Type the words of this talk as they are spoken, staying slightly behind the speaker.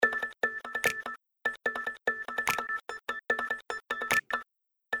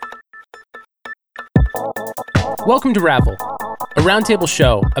Welcome to Ravel, a roundtable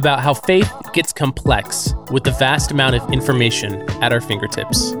show about how faith gets complex with the vast amount of information at our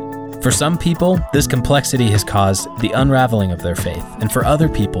fingertips. For some people, this complexity has caused the unraveling of their faith, and for other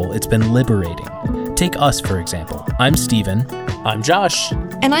people, it's been liberating. Take us, for example. I'm Steven. I'm Josh.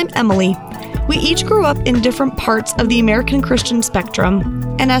 And I'm Emily. We each grew up in different parts of the American Christian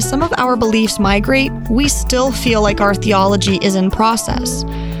spectrum, and as some of our beliefs migrate, we still feel like our theology is in process.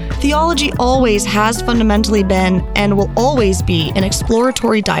 Theology always has fundamentally been and will always be an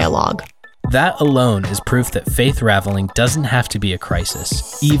exploratory dialogue. That alone is proof that faith raveling doesn't have to be a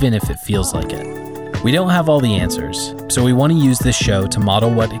crisis, even if it feels like it. We don't have all the answers, so we want to use this show to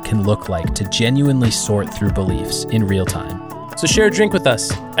model what it can look like to genuinely sort through beliefs in real time. So share a drink with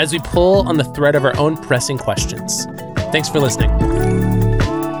us as we pull on the thread of our own pressing questions. Thanks for listening.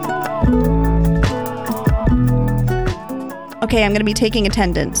 Okay, I'm going to be taking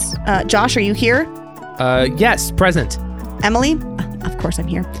attendance. Josh, are you here? Yes, present. Emily? Of course I'm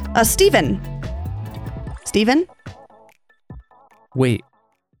here. Steven? Steven? Wait.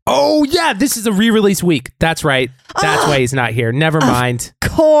 Oh, yeah, this is a re-release week. That's right. That's why he's not here. Never mind. Of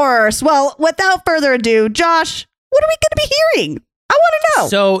course. Well, without further ado, Josh, what are we going to be hearing? I want to know.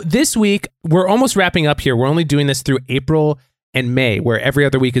 So this week, we're almost wrapping up here. We're only doing this through April and May, where every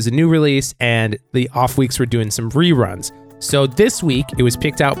other week is a new release, and the off weeks we're doing some reruns. So this week, it was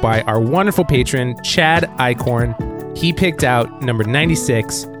picked out by our wonderful patron, Chad Icorn. He picked out number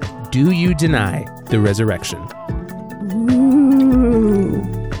 96, Do You Deny the Resurrection? Ooh.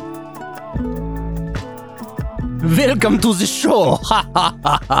 Welcome to the show.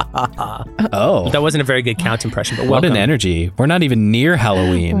 Oh. That wasn't a very good count impression, but What welcome. an energy. We're not even near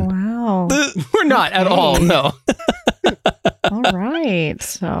Halloween. Wow. We're not at all, no. All right.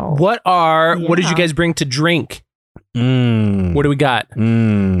 So What did you guys bring to drink? What do we got?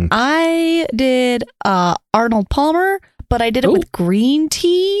 I did Arnold Palmer, but I did it with green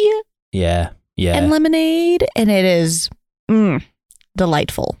tea Yeah. and lemonade, and it is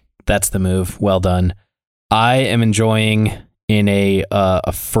delightful. That's the move. Well done. I am enjoying in a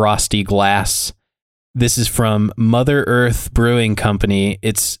frosty glass. This is from Mother Earth Brewing Company.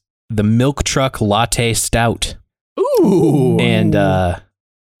 It's the Milk Truck Latte Stout. Ooh. And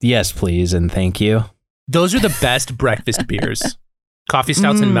yes, please, and thank you. Those are the best breakfast beers. Coffee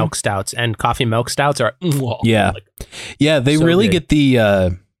stouts and milk stouts, and coffee milk stouts are Yeah. Yeah, they so really good. get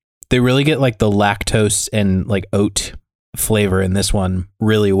they really get like the lactose and like oat flavor in this one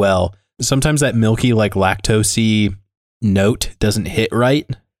really well. Sometimes that milky, like lactosey note doesn't hit right,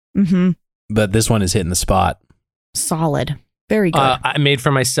 but this one is hitting the spot. Solid. Very good. I made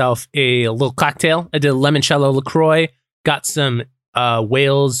for myself a little cocktail. I did a limoncello LaCroix, got some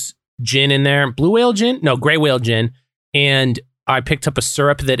Wales gin in there, blue whale gin, no, gray whale gin, and I picked up a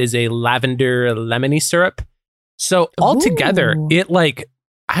syrup that is a lavender lemony syrup. So altogether, it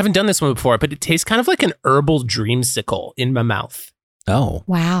I haven't done this one before, but it tastes kind of like an herbal dreamsicle in my mouth. Oh.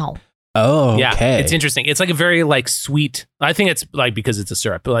 Wow. Oh, okay. Yeah, it's interesting. It's like a very sweet, I think it's because it's a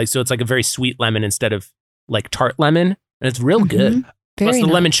syrup, but so it's like a very sweet lemon instead of tart lemon, and it's real good. Plus the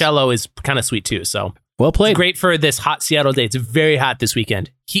limoncello is kind of sweet too, so well played. It's great for this hot Seattle day. It's very hot this weekend.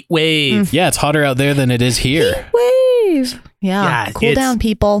 Heat wave. Yeah, it's hotter out there than it is here. Heat wave. Yeah. Cool down,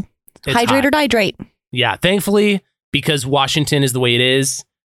 people. Hydrate or dihydrate. Yeah. Thankfully, because Washington is the way it is,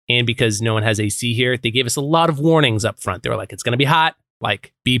 and because no one has AC here, they gave us a lot of warnings up front. They were like, it's going to be hot.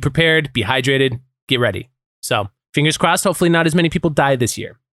 Be prepared, be hydrated, get ready. So fingers crossed, hopefully not as many people die this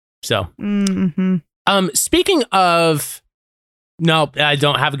year. So, speaking of, no, I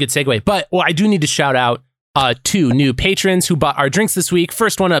don't have a good segue, but I do need to shout out two new patrons who bought our drinks this week.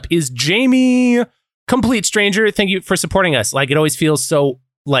 First one up is Jamie, complete stranger. Thank you for supporting us. It always feels so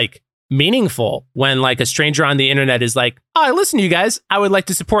meaningful when a stranger on the internet is like, oh, I listen to you guys. I would like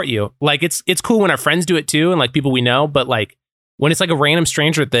to support you. It's cool when our friends do it too. And people we know, but when it's a random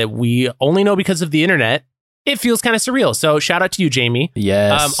stranger that we only know because of the internet, it feels kind of surreal. So shout out to you, Jamie.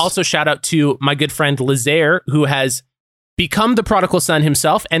 Yes. Also shout out to my good friend Lazaire, who has become the prodigal son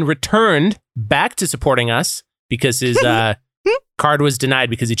himself and returned back to supporting us because his card was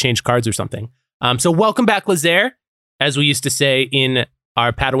denied because he changed cards or something. So welcome back, Lazaire. As we used to say in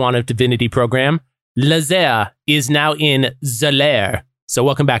our Padawan of Divinity program, Lazaire is now in Zalaire. So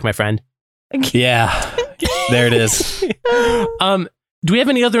welcome back, my friend. Yeah. There it is. Do we have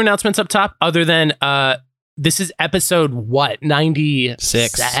any other announcements up top other than this is episode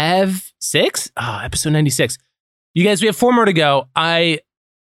 96? 6? Episode 96. You guys, we have 4 more to go. I'm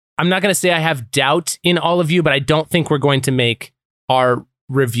not going to say I have doubt in all of you, but I don't think we're going to make our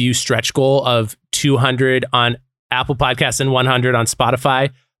review stretch goal of 200 on Apple Podcasts and 100 on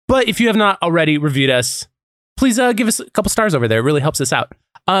Spotify. But if you have not already reviewed us, please give us a couple stars over there. It really helps us out.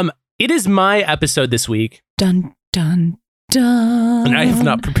 It is my episode this week. Dun, dun, dun. And I have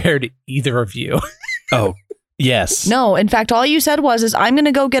not prepared either of you. Oh, yes. No, in fact, all you said is I'm going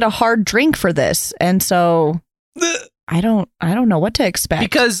to go get a hard drink for this. And so I don't know what to expect.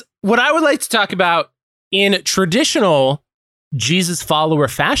 Because what I would like to talk about in traditional Jesus follower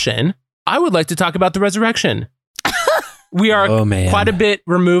fashion, I would like to talk about the resurrection. We are quite a bit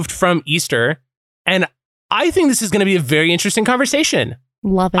removed from Easter. And I think this is going to be a very interesting conversation.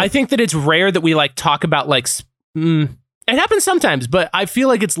 Love it. I think that it's rare that we talk about it happens sometimes, but I feel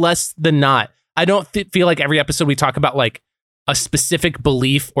like it's less than not. I don't feel like every episode we talk about a specific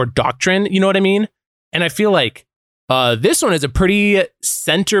belief or doctrine. You know what I mean? And I feel like this one is a pretty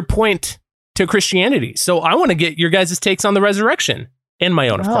center point to Christianity. So I want to get your guys' takes on the resurrection and my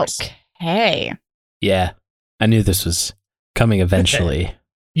own, of course. Okay. Yeah. I knew this was coming eventually. Okay.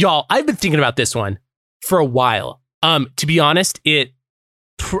 Y'all, I've been thinking about this one for a while. To be honest,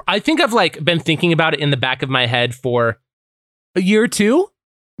 I think I've been thinking about it in the back of my head for a year or two,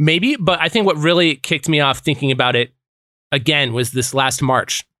 maybe. But I think what really kicked me off thinking about it again was this last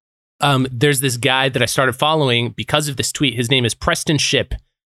March. There's this guy that I started following because of this tweet. His name is Preston Shipp.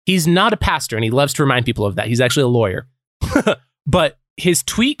 He's not a pastor, and he loves to remind people of that. He's actually a lawyer. But his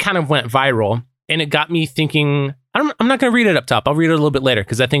tweet kind of went viral, and it got me thinking. I'm not going to read it up top. I'll read it a little bit later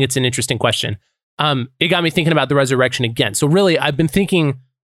because I think it's an interesting question. It got me thinking about the resurrection again. So really, I've been thinking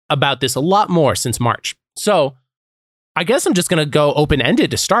about this a lot more since March. So I guess I'm just going to go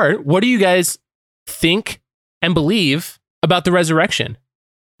open-ended to start. What do you guys think and believe about the resurrection?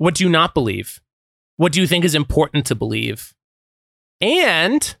 What do you not believe? What do you think is important to believe?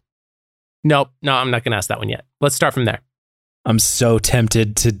 And no, I'm not going to ask that one yet. Let's start from there. I'm so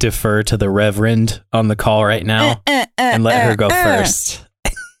tempted to defer to the Reverend on the call right now and let her go first.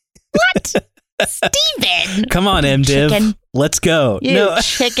 What? Steven! Come on, MDiv. Chicken. Let's go. You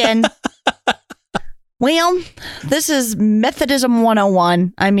chicken. Well, this is Methodism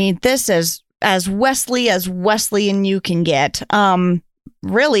 101. I mean, this is as Wesleyan you can get.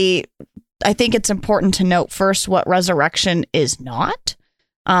 Really, I think it's important to note first what resurrection is not.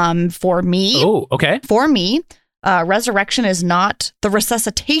 For me. Oh, okay. For me, resurrection is not the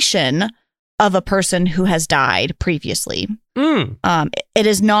resuscitation of a person who has died previously. It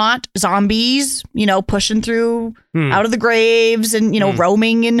is not zombies, pushing through out of the graves and,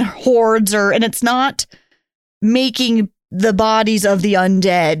 roaming in hordes, and it's not making the bodies of the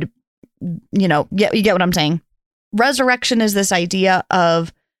undead, you get what I'm saying? Resurrection is this idea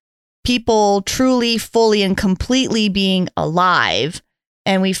of people truly, fully, and completely being alive.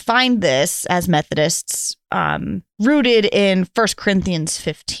 And we find this as Methodists rooted in 1 Corinthians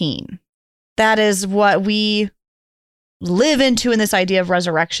 15. That is what we live into in this idea of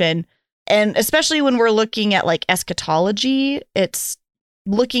resurrection. And especially when we're looking at eschatology, it's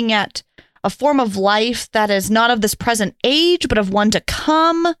looking at a form of life that is not of this present age, but of one to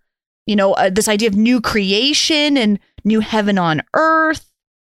come. This idea of new creation and new heaven on earth.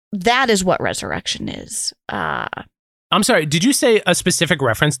 That is what resurrection is. I'm sorry, did you say a specific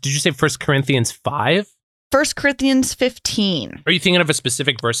reference? Did you say 1 Corinthians 5? 1 Corinthians 15. Are you thinking of a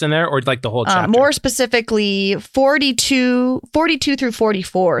specific verse in there or the whole chapter? More specifically, 42 through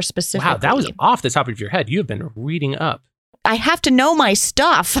 44 specifically. Wow, that was off the top of your head. You have been reading up. I have to know my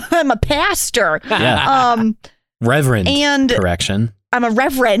stuff. I'm a pastor. Yeah. Reverend. And correction. I'm a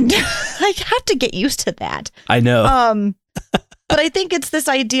reverend. I have to get used to that. I know. But I think it's this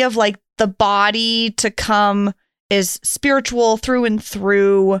idea of the body to come is spiritual through and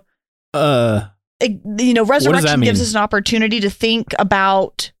through. Resurrection gives us an opportunity to think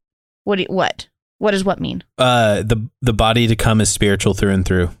about what does what mean? The body to come is spiritual through and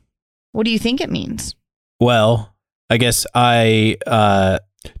through. What do you think it means? Well, I guess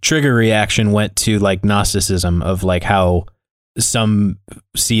trigger reaction went to Gnosticism of how some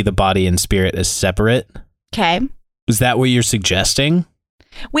see the body and spirit as separate. Okay. Is that what you're suggesting?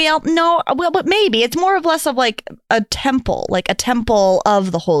 Well, no. Well, but maybe it's more of less of a temple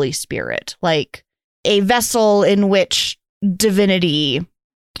of the Holy Spirit, a vessel in which divinity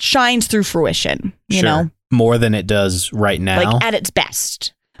shines through fruition. You know, more than it does right now, at its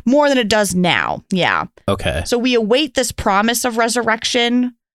best, more than it does now. Yeah. Okay. So we await this promise of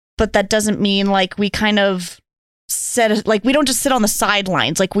resurrection, but that doesn't mean we kind of we don't just sit on the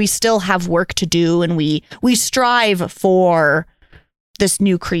sidelines. We still have work to do, and we strive for this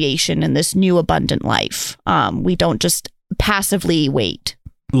new creation and this new abundant life. We don't just passively wait.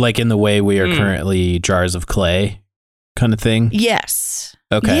 In the way we are currently jars of clay kind of thing? Yes.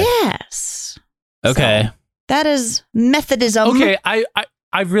 Okay. Yes. Okay. So that is Methodism. Okay,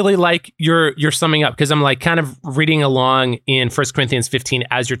 I really like your summing up, because I'm like kind of reading along in 1 Corinthians 15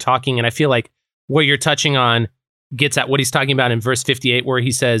 as you're talking, and I feel like what you're touching on gets at what he's talking about in verse 58, where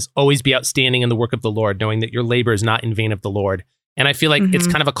he says, always be outstanding in the work of the Lord, knowing that your labor is not in vain of the Lord. And I feel like it's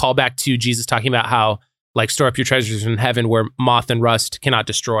kind of a callback to Jesus talking about how, like, store up your treasures in heaven where moth and rust cannot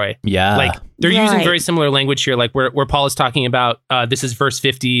destroy. Yeah. Like, they're using very similar language here, like where Paul is talking about, this is verse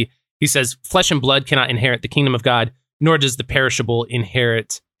 50. He says, flesh and blood cannot inherit the kingdom of God, nor does the perishable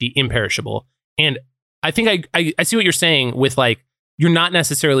inherit the imperishable. And I think I see what you're saying with, like, you're not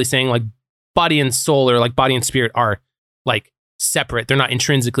necessarily saying like body and soul or like body and spirit are like separate. They're not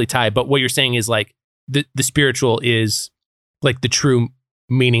intrinsically tied. But what you're saying is like the spiritual is like the true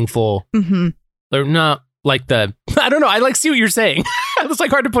meaningful, or not like the, I don't know. I like see what you're saying. It's like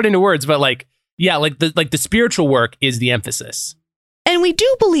hard to put into words, but like, yeah, like the spiritual work is the emphasis. And we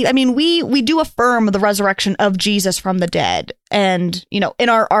do believe, I mean, we do affirm the resurrection of Jesus from the dead. And, you know, in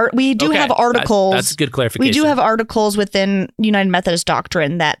our art, we do have articles. That's a good clarification. We do have articles within United Methodist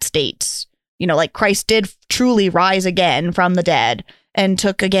doctrine that states, you know, like Christ did truly rise again from the dead and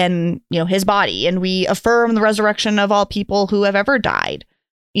took again, you know, his body. And we affirm the resurrection of all people who have ever died.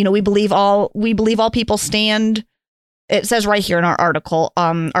 You know, we believe all people stand. It says right here in our article,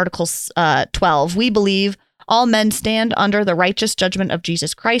 Articles 12, we believe all men stand under the righteous judgment of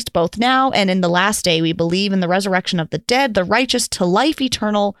Jesus Christ, both now and in the last day. We believe in the resurrection of the dead, the righteous to life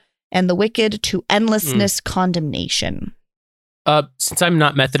eternal, and the wicked to endlessness condemnation. Since I'm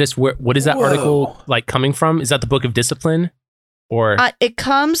not Methodist, what is that article like coming from? Is that the Book of Discipline, or it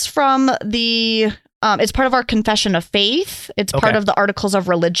comes from the? It's part of our Confession of Faith. It's part of the Articles of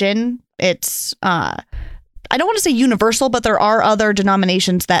Religion. It's I don't want to say universal, but there are other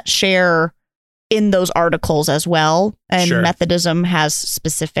denominations that share in those articles as well. And Methodism has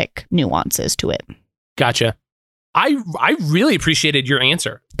specific nuances to it. Gotcha. I really appreciated your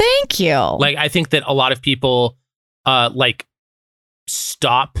answer. Thank you. Like, I think that a lot of people like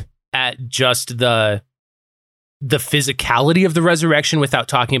stop at just the physicality of the resurrection without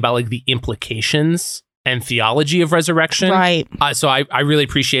talking about like the implications and theology of resurrection. Right. So I really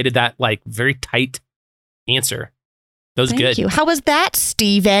appreciated that, like, very tight answer. That was good. Thank you. How was that,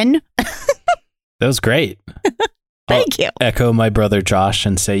 Steven? That was great. Thank you. Echo my brother Josh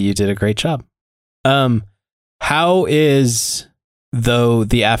and say you did a great job. How is, though,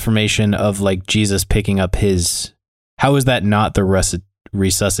 the affirmation of like Jesus picking up how is that not the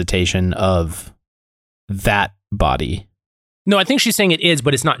resuscitation of that body? No, I think she's saying it is,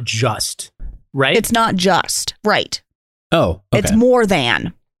 but it's not just, right? It's not just, right. Oh, okay. It's more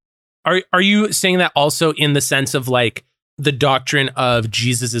than. Are you saying that also in the sense of like the doctrine of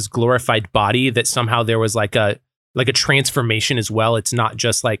Jesus's glorified body, that somehow there was like a transformation as well? It's not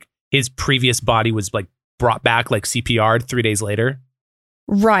just like his previous body was like brought back, like CPR'd 3 days later.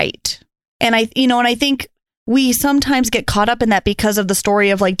 Right. And I think we sometimes get caught up in that because of the story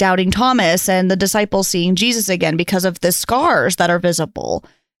of like doubting Thomas and the disciples seeing Jesus again because of the scars that are visible.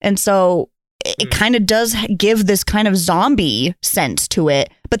 And so it kind of does give this kind of zombie sense to it,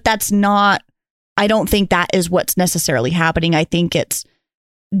 but that's not, I don't think that is what's necessarily happening. I think it's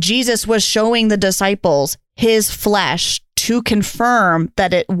Jesus was showing the disciples his flesh to confirm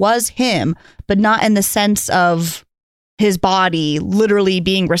that it was him, but not in the sense of his body literally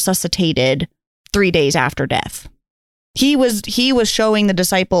being resuscitated 3 days after death. He was showing the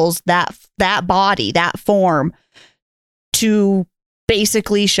disciples that body, that form, to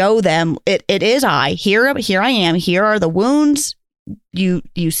basically show them it is I. Here I am. Here are the wounds. You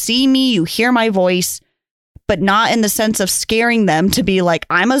see me, you hear my voice, but not in the sense of scaring them to be like,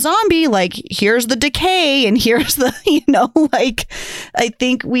 I'm a zombie, like here's the decay and here's the, like, I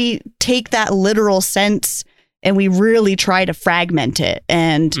think we take that literal sense and we really try to fragment it,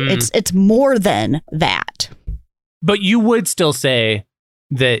 and it's more than that. But you would still say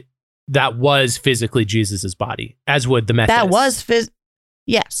that was physically Jesus's body, as would the Methodists. That was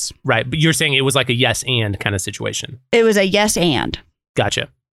yes. Right, but you're saying it was like a yes and kind of situation. It was a yes and. Gotcha.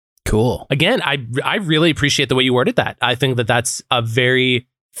 Cool. Again, I really appreciate the way you worded that. I think that that's a very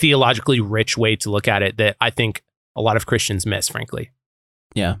theologically rich way to look at it that I think a lot of Christians miss, frankly.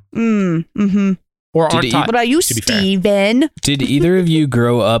 Yeah. Mm-hmm. Or aren't taught. What about you, Steven? Did either of you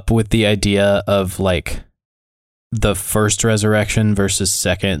grow up with the idea of like the first resurrection versus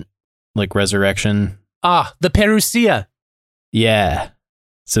second, like resurrection? The parousia. Yeah.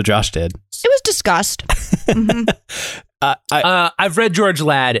 So Josh did. It was discussed. I've read George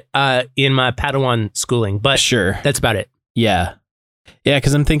Ladd in my Padawan schooling, but sure, that's about it. Yeah,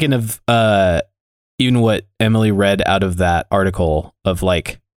 because I'm thinking of even what Emily read out of that article of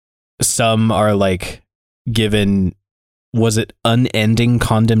like some are like given was it unending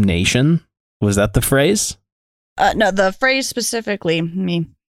condemnation? Was that the phrase? No, the phrase specifically,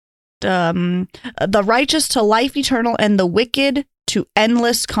 the righteous to life eternal and the wicked to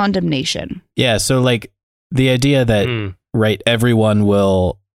endless condemnation. Yeah, so like the idea that, right, everyone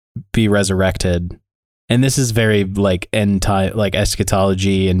will be resurrected. And this is very like end time, like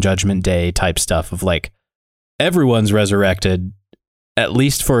eschatology and judgment day type stuff of like everyone's resurrected at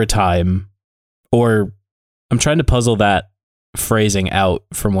least for a time. Or I'm trying to puzzle that phrasing out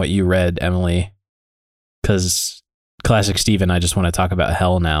from what you read, Emily, because classic Stephen, I just want to talk about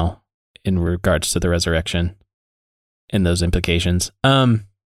hell now in regards to the resurrection and those implications.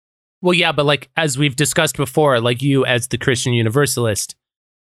 Well, yeah, but like as we've discussed before, like you as the Christian universalist,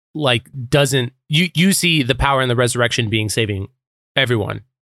 like doesn't you see the power in the resurrection being saving everyone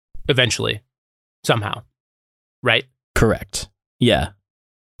eventually somehow, right? Correct. Yeah.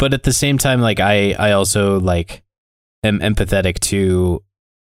 But at the same time, like I also like am empathetic to,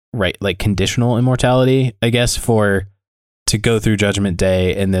 right, like conditional immortality, I guess, to go through judgment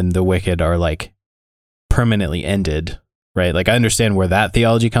day and then the wicked are like permanently ended, right? Like I understand where that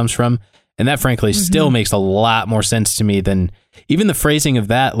theology comes from. And that frankly still makes a lot more sense to me than even the phrasing of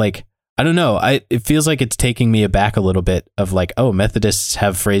that. Like, I don't know. It feels like it's taking me aback a little bit of like, oh, Methodists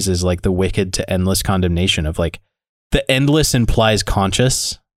have phrases like the wicked to endless condemnation of like the endless implies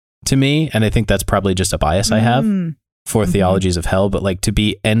conscious to me. And I think that's probably just a bias I have for theologies of hell, but like to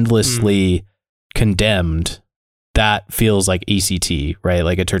be endlessly condemned, that feels like ECT, right?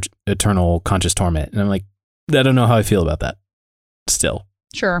 Like eternal conscious torment. And I'm like, I don't know how I feel about that still.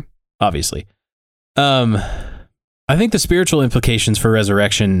 Sure. Obviously. I think the spiritual implications for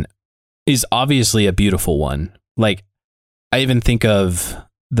resurrection is obviously a beautiful one. Like I even think of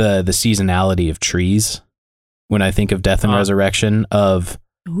the seasonality of trees when I think of death and resurrection of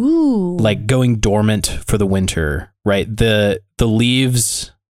like going dormant for the winter, right? The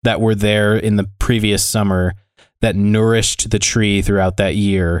leaves that were there in the previous summer that nourished the tree throughout that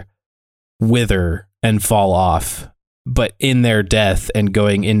year wither and fall off. But in their death and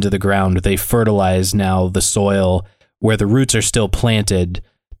going into the ground, they fertilize now the soil where the roots are still planted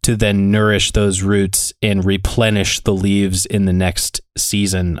to then nourish those roots and replenish the leaves in the next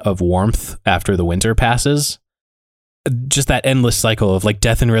season of warmth after the winter passes. Just that endless cycle of like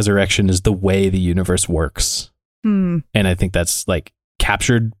death and resurrection is the way the universe works. And I think that's like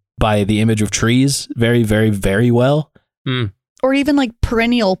captured by the image of trees very, very, very well. Or even like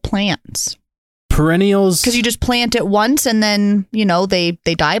perennial plants. Perennials, because you just plant it once and then, you know, they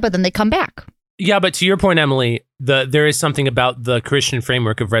die, but then they come back. Yeah, but to your point, Emily, there is something about the Christian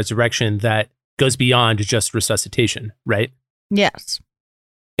framework of resurrection that goes beyond just resuscitation, right? Yes.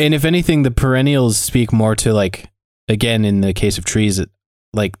 And if anything, the perennials speak more to like, again, in the case of trees,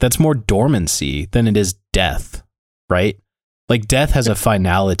 like that's more dormancy than it is death, right? Like death has a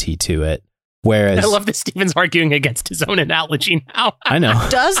finality to it. Whereas I love that Stephen's arguing against his own analogy now. I know.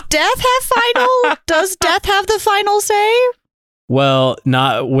 Does death have final? Does death have the final say? Well,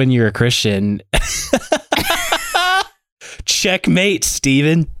 not when you're a Christian. Checkmate,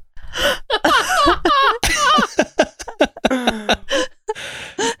 Stephen.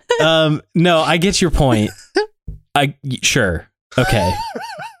 No, I get your point. Sure. Okay.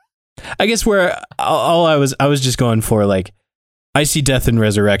 I guess where all I was just going for, like, I see death and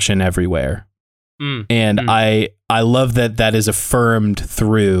resurrection everywhere. And I love that is affirmed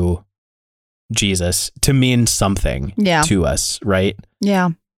through Jesus to mean something to us, right? Yeah.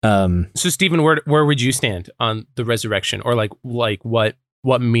 So Stephen, where would you stand on the resurrection, or like what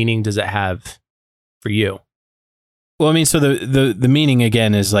meaning does it have for you? Well, I mean, so the meaning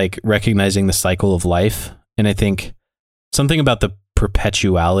again is like recognizing the cycle of life, and I think something about the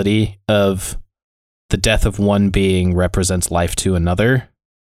perpetuality of the death of one being represents life to another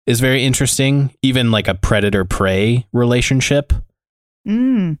is very interesting. Even like a predator-prey relationship.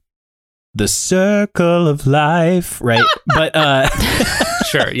 The circle of life, right? But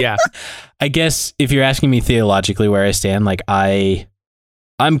sure, yeah. I guess if you're asking me theologically where I stand, like I'm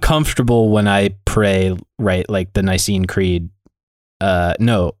comfortable when I pray, right? Like the Nicene Creed,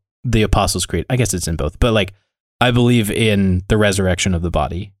 no, the Apostles' Creed. I guess it's in both, but like I believe in the resurrection of the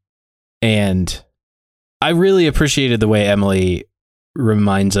body, and I really appreciated the way Emily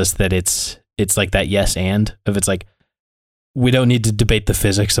reminds us that it's like that yes and of it's like we don't need to debate the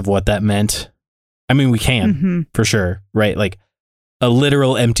physics of what that meant. I mean, we can for sure, right? Like a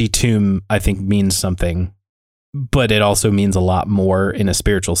literal empty tomb, I think means something, but it also means a lot more in a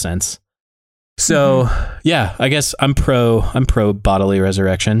spiritual sense. So yeah, I guess I'm pro bodily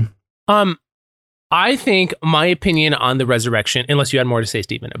resurrection. I think my opinion on the resurrection, unless you had more to say,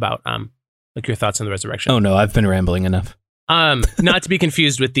 Stephen, about like your thoughts on the resurrection. Oh no, I've been rambling enough. Not to be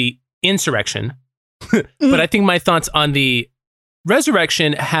confused with the insurrection. But I think my thoughts on the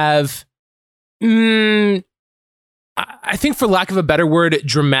resurrection have, I think for lack of a better word,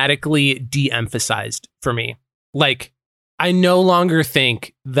 dramatically de-emphasized for me. Like, I no longer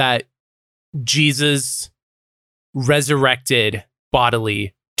think that Jesus resurrected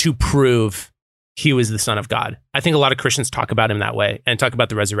bodily to prove he was the Son of God. I think a lot of Christians talk about him that way and talk about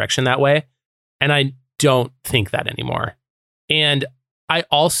the resurrection that way. And I don't think that anymore. And I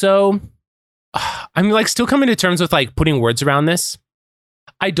also, I'm like still coming to terms with like putting words around this.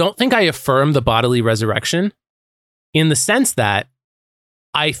 I don't think I affirm the bodily resurrection in the sense that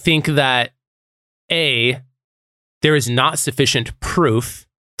I think that A, there is not sufficient proof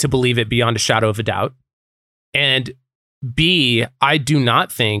to believe it beyond a shadow of a doubt. And B, I do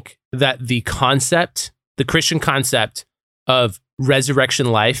not think that the Christian concept of resurrection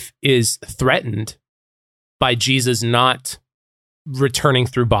life is threatened by Jesus not returning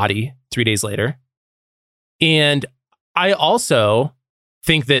through body 3 days later. And I also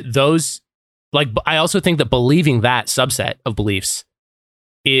think that believing that subset of beliefs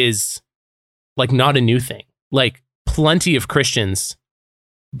is like not a new thing. Like plenty of Christians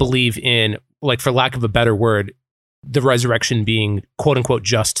believe in, like, for lack of a better word, the resurrection being quote unquote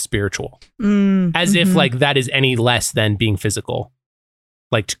just spiritual, as if like that is any less than being physical.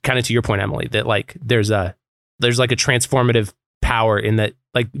 Like kind of to your point, Emily, that like there's like a transformative power in that,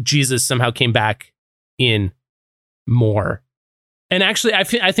 like Jesus somehow came back in more. And actually,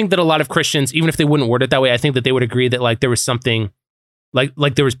 I think that a lot of Christians, even if they wouldn't word it that way, I think that they would agree that like there was something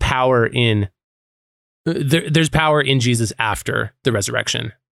like there was power in there's power in Jesus after the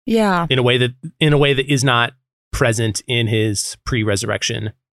resurrection. Yeah. In a way that is not present in his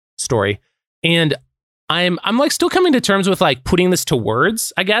pre-resurrection story. And I'm like still coming to terms with like putting this to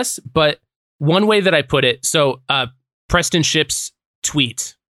words, I guess. But one way that I put it, so Preston Shipp's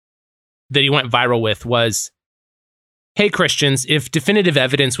tweet that he went viral with was, "Hey Christians, if definitive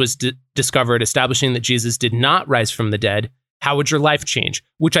evidence was discovered establishing that Jesus did not rise from the dead, how would your life change?"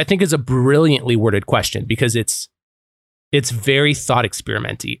 Which I think is a brilliantly worded question because it's very thought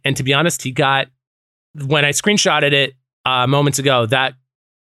experimenty. And to be honest, when I screenshotted it moments ago, that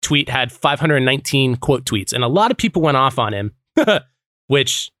tweet had 519 quote tweets, and a lot of people went off on him.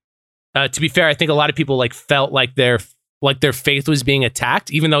 Which, to be fair, I think a lot of people like felt like their faith was being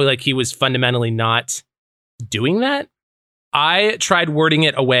attacked, even though like he was fundamentally not doing that. I tried wording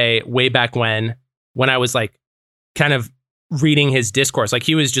it away way back when I was like kind of reading his discourse. Like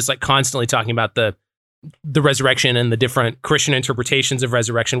he was just like constantly talking about the resurrection and the different Christian interpretations of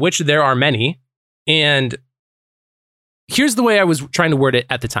resurrection, which there are many. And here's the way I was trying to word it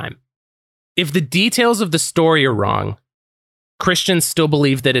at the time. If the details of the story are wrong, Christians still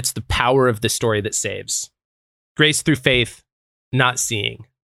believe that it's the power of the story that saves. Grace through faith, not seeing.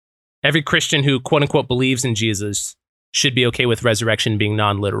 Every Christian who quote unquote believes in Jesus should be okay with resurrection being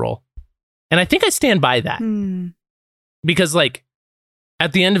non-literal. And I think I stand by that. Because like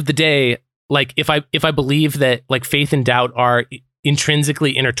at the end of the day, like if I believe that like faith and doubt are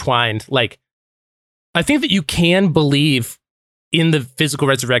intrinsically intertwined, like I think that you can believe in the physical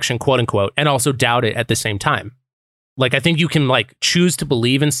resurrection, quote unquote, and also doubt it at the same time. Like I think you can like choose to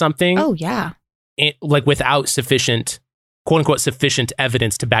believe in something. Oh yeah. Like without sufficient, quote unquote, sufficient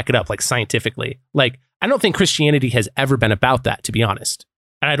evidence to back it up, like scientifically. Like I don't think Christianity has ever been about that, to be honest.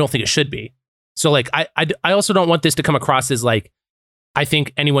 And I don't think it should be. So like I also don't want this to come across as like, I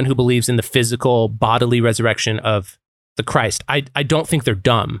think anyone who believes in the physical bodily resurrection of the Christ, I don't think they're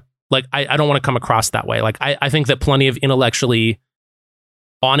dumb. Like, I don't want to come across that way. Like, I think that plenty of intellectually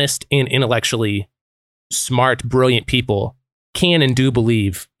honest and intellectually smart, brilliant people can and do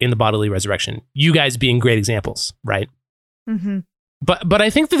believe in the bodily resurrection. You guys being great examples, right? Mm-hmm. But I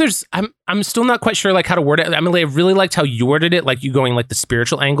think that I'm still not quite sure like how to word it. I mean, I really liked how you worded it, like you going like the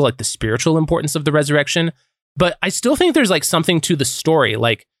spiritual angle, like the spiritual importance of the resurrection. But I still think there's like something to the story,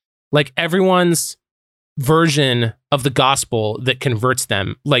 like everyone's version of the gospel that converts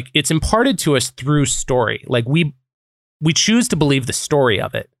them, like it's imparted to us through story. Like we choose to believe the story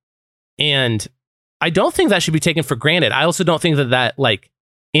of it, and I don't think that should be taken for granted. I also don't think that like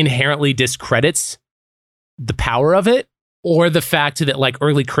inherently discredits the power of it or the fact that like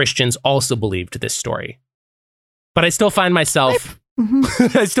early Christians also believed this story. But I still find myself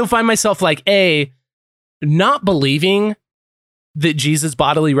like not believing that Jesus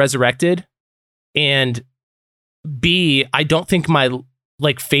bodily resurrected, and B, I don't think my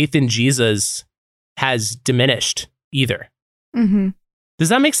like faith in Jesus has diminished either. Mm-hmm. Does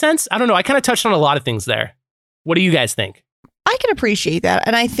that make sense? I don't know. I kind of touched on a lot of things there. What do you guys think? I can appreciate that.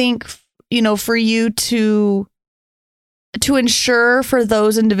 And I think, for you to to ensure for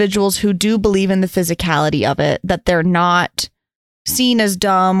those individuals who do believe in the physicality of it, that they're not seen as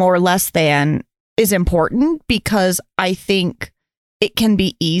dumb or less than, is important, because I think it can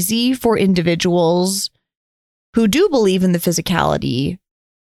be easy for individuals who do believe in the physicality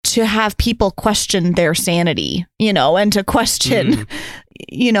to have people question their sanity, and to question,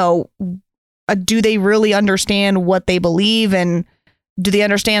 do they really understand what they believe, and do they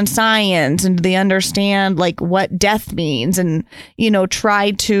understand science, and do they understand what death means, and,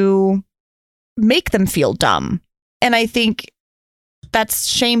 try to make them feel dumb. And I think that's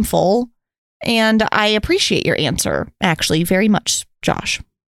shameful. And I appreciate your answer, actually, very much, Josh.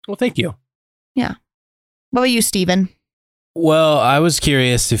 Well, thank you. Yeah. What about you, Stephen? Well, I was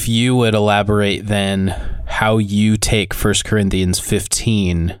curious if you would elaborate then how you take 1 Corinthians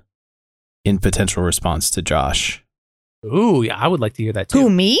 15 in potential response to Josh. Ooh, yeah, I would like to hear that too. Who,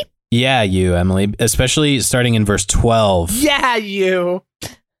 me? Yeah, you, Emily, especially starting in verse 12. Yeah, you.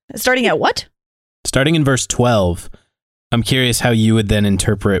 Starting at what? Starting in verse 12. I'm curious how you would then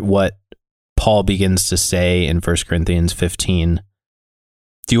interpret what Paul begins to say in 1 Corinthians 15.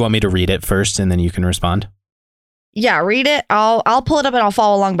 Do you want me to read it first and then you can respond? Yeah, read it. I'll pull it up and I'll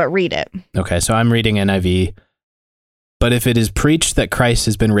follow along, but read it. Okay, so I'm reading NIV. But if it is preached that Christ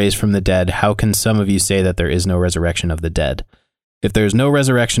has been raised from the dead, how can some of you say that there is no resurrection of the dead? If there is no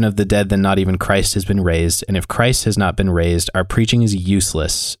resurrection of the dead, then not even Christ has been raised. And if Christ has not been raised, our preaching is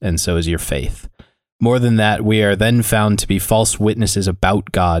useless, and so is your faith. More than that, we are then found to be false witnesses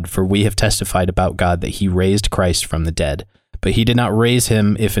about God, for we have testified about God that he raised Christ from the dead. But he did not raise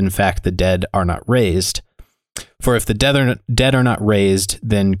him if in fact the dead are not raised. For if the dead are not raised,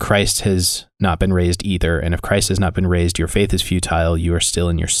 then Christ has not been raised either. And if Christ has not been raised, your faith is futile, you are still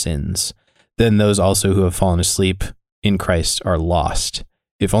in your sins. Then those also who have fallen asleep in Christ are lost.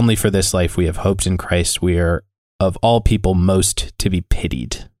 If only for this life we have hoped in Christ, we are of all people most to be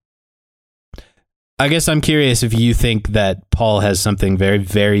pitied. I guess I'm curious if you think that Paul has something very,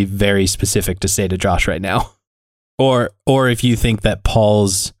 very, very specific to say to Josh right now. Or if you think that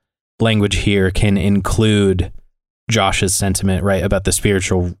Paul's language here can include Josh's sentiment, right, about the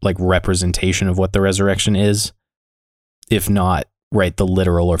spiritual representation of what the resurrection is, if not, right, the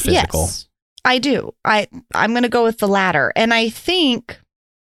literal or physical. Yes, I do. I'm going to go with the latter. And I think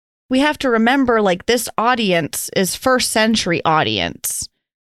we have to remember, this audience is first century audience.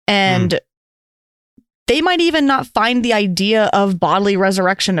 And they might even not find the idea of bodily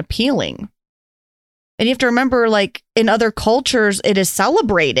resurrection appealing. And you have to remember, in other cultures, it is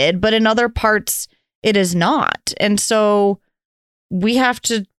celebrated, but in other parts, it is not. And so we have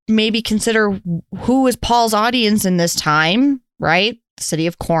to maybe consider who is Paul's audience in this time, right? The city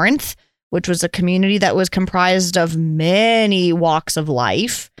of Corinth, which was a community that was comprised of many walks of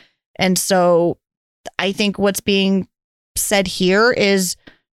life. And so I think what's being said here is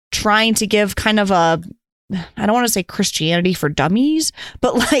trying to give kind of a, I don't want to say Christianity for dummies,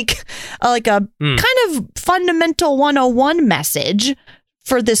 but like a kind of fundamental 101 message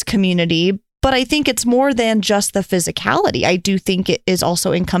for this community. But I think it's more than just the physicality. I do think it is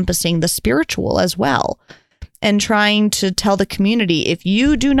also encompassing the spiritual as well, and trying to tell the community, if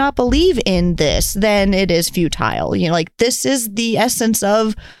you do not believe in this, then it is futile. This is the essence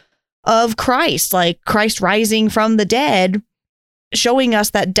of Christ, Christ rising from the dead, showing us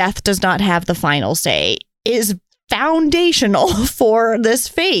that death does not have the final say, is foundational for this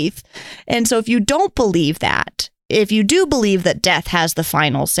faith. And so if you don't believe that, if you do believe that death has the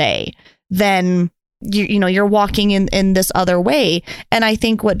final say, then you're walking in this other way. And I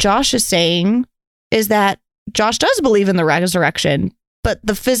think what Josh is saying is that Josh does believe in the resurrection, but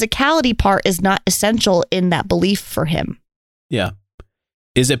the physicality part is not essential in that belief for him. Yeah.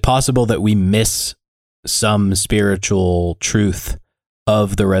 Is it possible that we miss some spiritual truth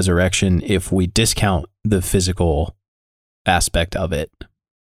of the resurrection if we discount the physical aspect of it?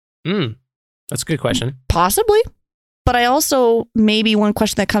 That's a good question. Possibly. But I also, maybe one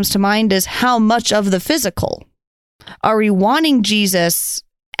question that comes to mind is, how much of the physical? Are we wanting Jesus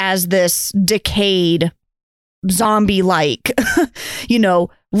as this decayed, zombie-like,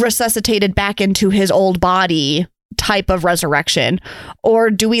 resuscitated back into his old body type of resurrection?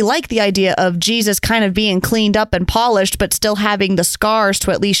 Or do we like the idea of Jesus kind of being cleaned up and polished, but still having the scars to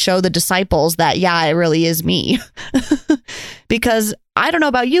at least show the disciples that, yeah, it really is me? Because I don't know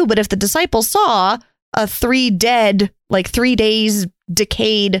about you, but if the disciples saw a 3 days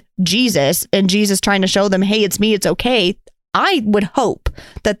decayed Jesus, and Jesus trying to show them, hey, it's me, it's okay, I would hope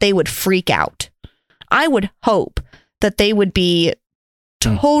that they would freak out. I would hope that they would be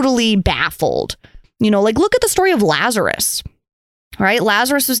totally baffled. Look at the story of Lazarus, right?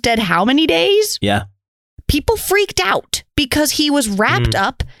 Lazarus was dead how many days? Yeah. People freaked out because he was wrapped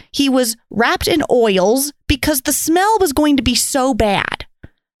up. He was wrapped in oils because the smell was going to be so bad.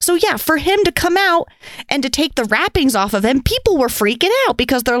 So yeah, for him to come out and to take the wrappings off of him, people were freaking out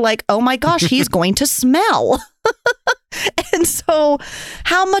because they're like, oh my gosh, he's going to smell. And so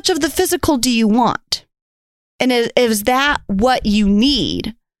how much of the physical do you want? And is that what you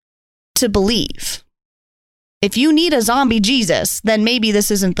need to believe? If you need a zombie Jesus, then maybe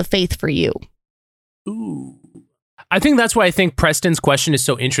this isn't the faith for you. Ooh. I think that's why I think Preston's question is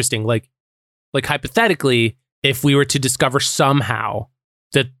so interesting. Like hypothetically, if we were to discover somehow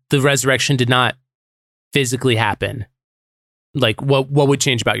that the resurrection did not physically happen, like what would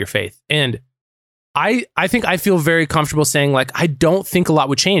change about your faith? And I think I feel very comfortable saying, like, I don't think a lot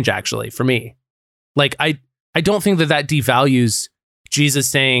would change, actually, for me. Like, I don't think that devalues Jesus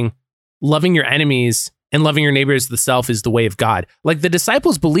saying loving your enemies and loving your neighbor as the self is the way of God. Like, the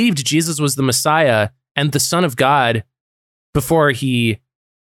disciples believed Jesus was the Messiah and the Son of God before he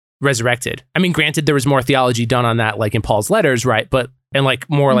resurrected. I mean, granted, there was more theology done on that, like in Paul's letters, right? And like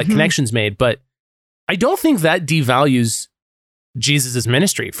more like connections made, but I don't think that devalues Jesus's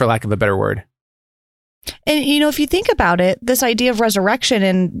ministry, for lack of a better word. And, you know, if you think about it, this idea of resurrection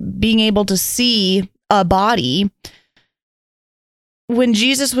and being able to see a body, when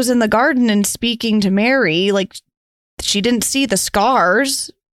Jesus was in the garden and speaking to Mary, like, she didn't see the scars,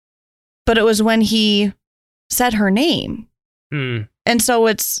 but it was when he said her name. And so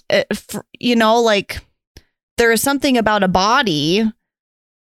it's, you know, like, there is something about a body,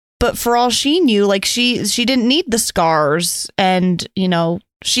 but for all she knew, like, she didn't need the scars. And, you know,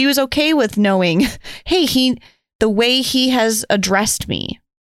 she was okay with knowing, hey, the way he has addressed me,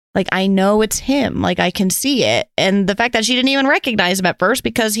 like, I know it's him, like, I can see it. And the fact that she didn't even recognize him at first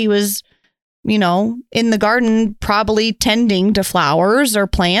because he was, you know, in the garden, probably tending to flowers or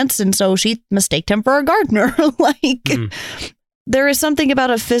plants. And so she mistaked him for a gardener. Like, there is something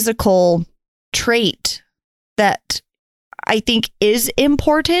about a physical trait that I think is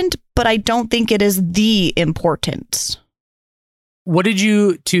important, but I don't think it is the importance. What did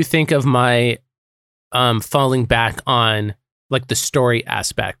you two think of my falling back on like the story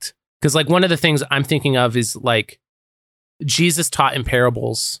aspect? Because like one of the things I'm thinking of is like Jesus taught in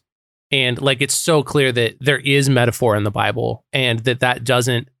parables, and like it's so clear that there is metaphor in the Bible and that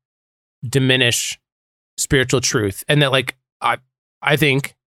doesn't diminish spiritual truth, and that like I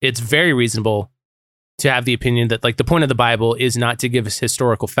think it's very reasonable to have the opinion that like the point of the Bible is not to give us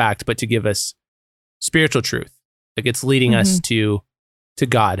historical fact, but to give us spiritual truth. Like it's leading us to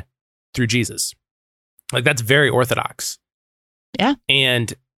God through Jesus. Like that's very orthodox. Yeah.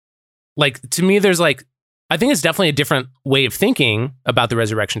 And like to me, there's like, I think it's definitely a different way of thinking about the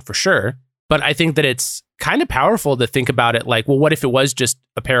resurrection for sure. But I think that it's kind of powerful to think about it like, well, what if it was just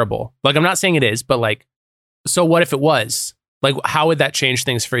a parable? Like, I'm not saying it is, but like, so what if it was? Like, how would that change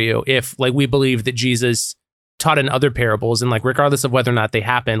things for you if like we believe that Jesus taught in other parables and like, regardless of whether or not they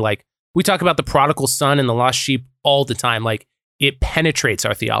happened, like we talk about the prodigal son and the lost sheep all the time. Like it penetrates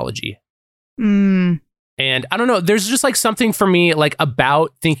our theology. And I don't know, there's just like something for me, like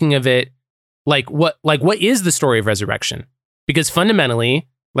about thinking of it, like what is the story of resurrection? Because fundamentally,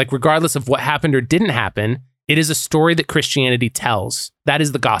 like regardless of what happened or didn't happen, it is a story that Christianity tells. That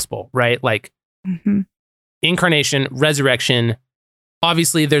is the gospel, right? Like incarnation, resurrection.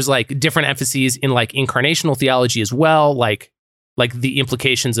 Obviously, there's like different emphases in like incarnational theology as well, like the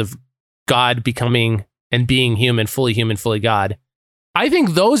implications of God becoming and being human, fully God. I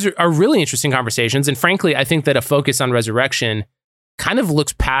think those are really interesting conversations. And frankly, I think that a focus on resurrection kind of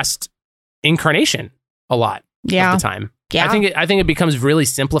looks past incarnation a lot of the time. Yeah. I think it becomes really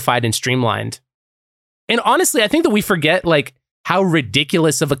simplified and streamlined. And honestly, I think that we forget like how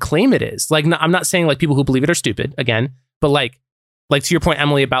ridiculous of a claim it is. Like, I'm not saying like people who believe it are stupid again, but like to your point,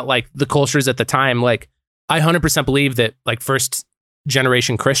 Emily, about like the cultures at the time, like I 100% believe that like first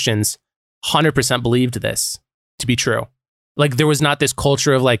generation Christians 100% believed this to be true. Like there was not this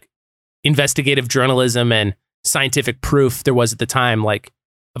culture of like investigative journalism and scientific proof there was at the time. Like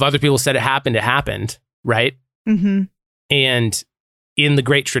if other people said it happened, right? And in the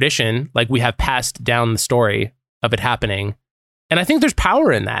great tradition, like we have passed down the story of it happening. And I think there's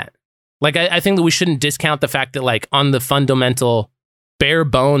power in that. Like I think that we shouldn't discount the fact that like on the fundamental bare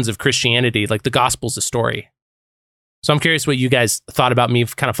bones of Christianity, like the gospel's a story. So I'm curious what you guys thought about me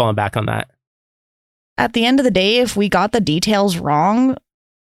kind of falling back on that. At the end of the day, if we got the details wrong,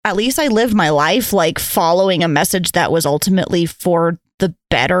 at least I lived my life like following a message that was ultimately for the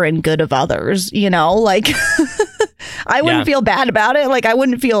better and good of others, you know, like I wouldn't feel bad about it. Like I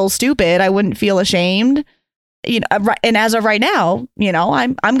wouldn't feel stupid. I wouldn't feel ashamed. and as of right now,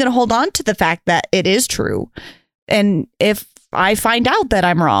 I'm going to hold on to the fact that it is true. And if I find out that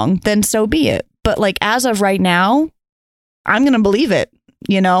I'm wrong, then so be it. But like, as of right now, I'm going to believe it,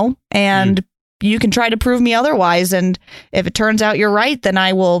 and you can try to prove me otherwise. And if it turns out you're right, then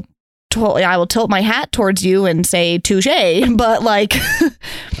I will tilt my hat towards you and say touche. But like,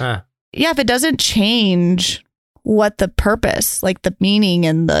 yeah, if it doesn't change what the purpose, like the meaning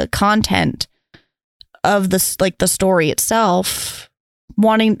and the content of this, like the story itself,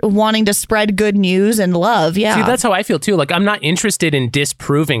 wanting to spread good news and love. Yeah. See, that's how I feel too. Like, I'm not interested in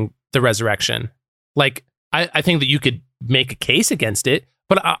disproving the resurrection. Like, I think that you could make a case against it,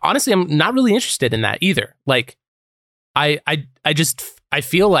 but honestly, I'm not really interested in that either. Like, I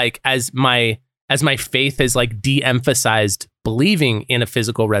feel like as my faith has like de-emphasized believing in a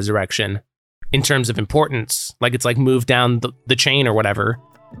physical resurrection in terms of importance, like it's like moved down the chain or whatever,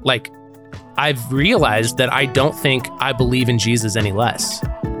 like I've realized that I don't think I believe in Jesus any less.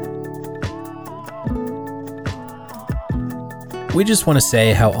 We just want to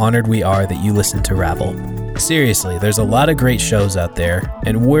say how honored we are that you listen to Rabble. Seriously, there's a lot of great shows out there,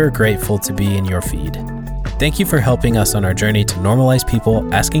 and we're grateful to be in your feed. Thank you for helping us on our journey to normalize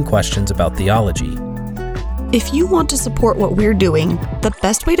people asking questions about theology. If you want to support what we're doing, the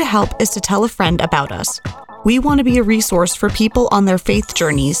best way to help is to tell a friend about us. We want to be a resource for people on their faith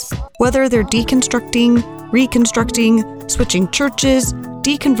journeys, whether they're deconstructing, reconstructing, switching churches,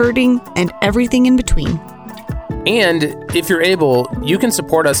 deconverting, and everything in between. And if you're able, you can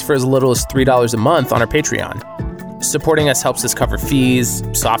support us for as little as $3 a month on our Patreon. Supporting us helps us cover fees,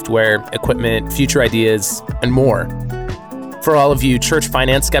 software, equipment, future ideas, and more. For all of you church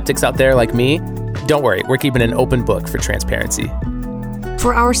finance skeptics out there like me, don't worry, we're keeping an open book for transparency.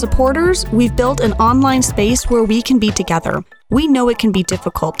 For our supporters, we've built an online space where we can be together. We know it can be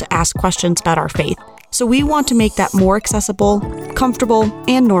difficult to ask questions about our faith, so we want to make that more accessible, comfortable,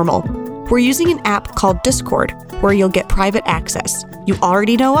 and normal. We're using an app called Discord, where you'll get private access. You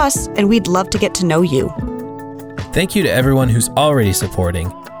already know us, and we'd love to get to know you. Thank you to everyone who's already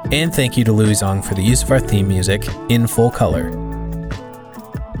supporting, and thank you to Louis Zong for the use of our theme music in full color.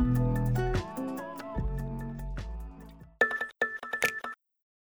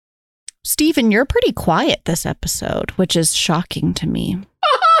 Stephen, you're pretty quiet this episode, which is shocking to me.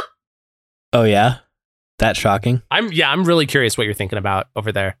 Oh yeah? That shocking? I'm really curious what you're thinking about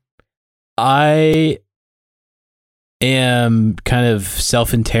over there. I am kind of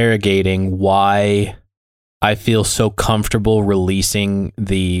self-interrogating why I feel so comfortable releasing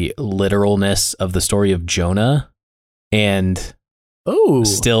the literalness of the story of Jonah, and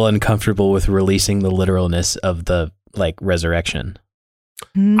still uncomfortable with releasing the literalness of the resurrection.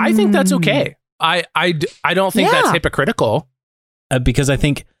 I think that's okay. I don't think that's hypocritical. Because I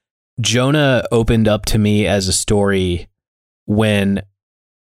think Jonah opened up to me as a story when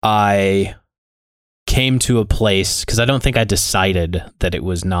I came to a place, because I don't think I decided that it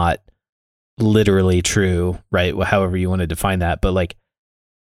was not literally true, right? However you want to define that. But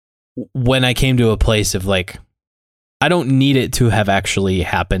when I came to a place of I don't need it to have actually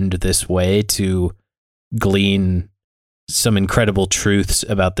happened this way to glean some incredible truths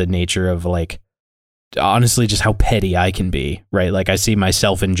about the nature of honestly just how petty I can be, right? I see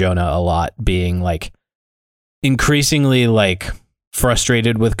myself in Jonah a lot being increasingly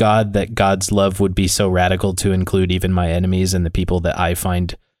frustrated with God, that God's love would be so radical to include even my enemies and the people that I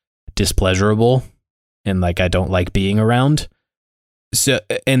find displeasurable and I don't like being around. So,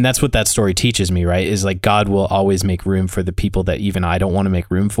 and that's what that story teaches me, right? Is God will always make room for the people that even I don't want to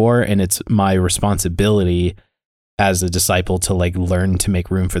make room for. And it's my responsibility as a disciple to learn to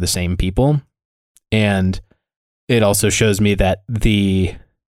make room for the same people. And it also shows me that the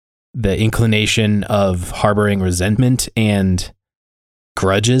inclination of harboring resentment and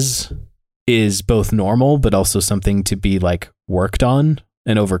grudges is both normal, but also something to be worked on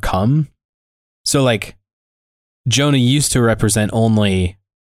and overcome. So Jonah used to represent only,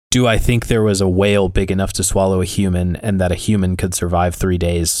 do I think there was a whale big enough to swallow a human and that a human could survive 3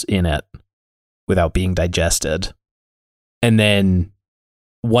 days in it without being digested? And then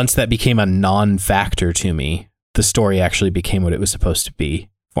once that became a non-factor to me, the story actually became what it was supposed to be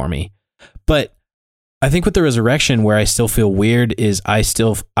for me. But I think with the resurrection, where I still feel weird is I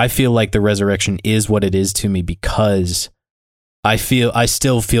feel like the resurrection is what it is to me because I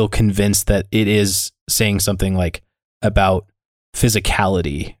still feel convinced that it is saying something about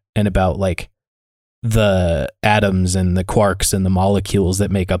physicality and about the atoms and the quarks and the molecules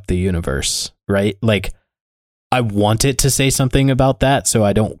that make up the universe, right? I want it to say something about that, so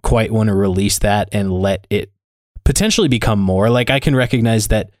I don't quite want to release that and let it potentially become more. I can recognize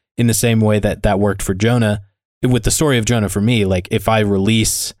that in the same way that worked for Jonah, with the story of Jonah for me, like if I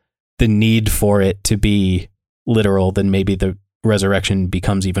release the need for it to be literal, then maybe the resurrection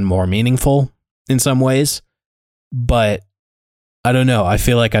becomes even more meaningful in some ways. But I don't know. I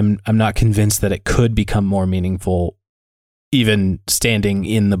feel like I'm not convinced that it could become more meaningful, even standing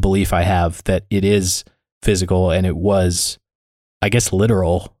in the belief I have that it is physical and it was, I guess,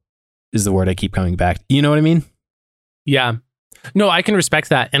 literal is the word I keep coming back. You know what I mean? Yeah. No, I can respect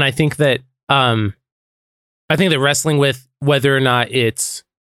that. And I think that wrestling with whether or not it's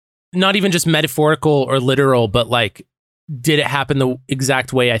not even just metaphorical or literal, but like, did it happen the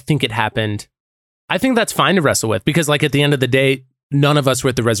exact way I think it happened? I think that's fine to wrestle with, because like at the end of the day, none of us were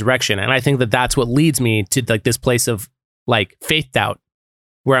at the resurrection. And I think that that's what leads me to like this place of like faith doubt,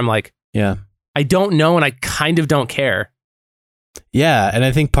 where I'm like, yeah, I don't know. And I kind of don't care. Yeah. And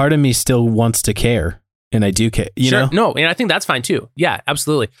I think part of me still wants to care. And I do care, you know? No, and I think that's fine too. Yeah,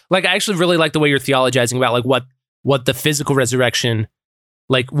 absolutely. Like, I actually really like the way you're theologizing about like what the physical resurrection,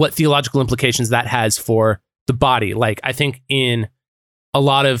 like what theological implications that has for the body. Like, I think in a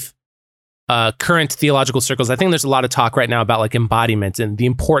lot of current theological circles, I think there's a lot of talk right now about like embodiment and the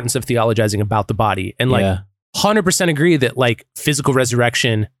importance of theologizing about the body. And like 100% agree that like physical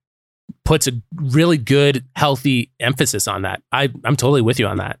resurrection puts a really good, healthy emphasis on that. I'm totally with you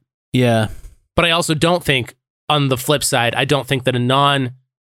on that. Yeah. But I also don't think, on the flip side, I don't think that a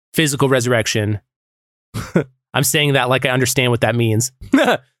non-physical resurrection, I'm saying that like I understand what that means,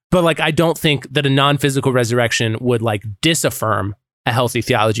 but like I don't think that a non-physical resurrection would like disaffirm a healthy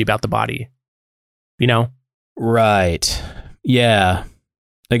theology about the body, you know? Right. Yeah.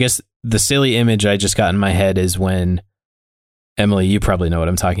 I guess the silly image I just got in my head is when, Emily, you probably know what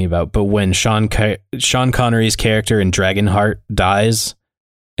I'm talking about, but when Sean Connery's character in Dragonheart dies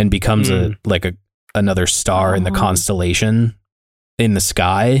and becomes another star in the constellation in the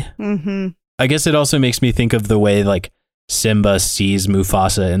sky. Mm-hmm. I guess it also makes me think of the way like Simba sees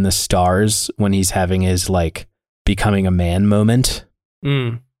Mufasa in the stars when he's having his like becoming a man moment.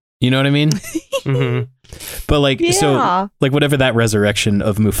 You know what I mean? Mm-hmm. But like, so like whatever that resurrection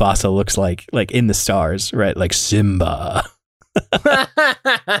of Mufasa looks like in the stars, right? Like Simba.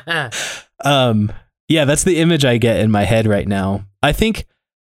 Yeah, that's the image I get in my head right now. I think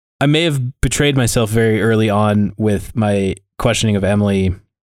I may have betrayed myself very early on with my questioning of Emily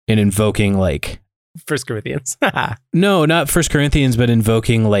in invoking like 1 Corinthians. No, not 1 Corinthians, but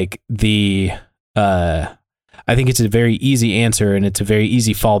invoking like the I think it's a very easy answer, and it's a very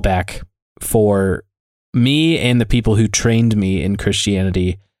easy fallback for me and the people who trained me in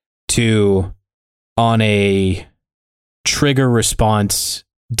Christianity to, on a trigger response,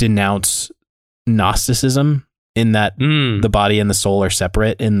 denounce Gnosticism, in that the body and the soul are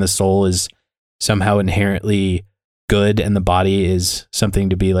separate, and the soul is somehow inherently good and the body is something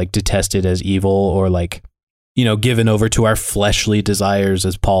to be like detested as evil, or like, you know, given over to our fleshly desires,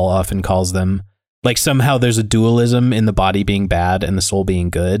 as Paul often calls them. Like somehow there's a dualism in the body being bad and the soul being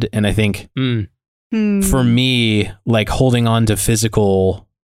good. And I think for me, like holding on to physical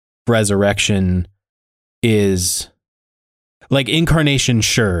resurrection is like incarnation,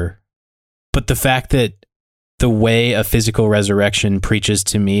 sure. But the fact that the way a physical resurrection preaches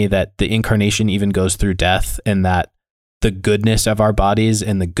to me that the incarnation even goes through death, and that the goodness of our bodies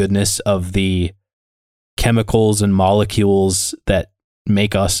and the goodness of the chemicals and molecules that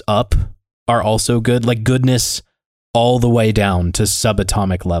make us up are also good, like goodness all the way down to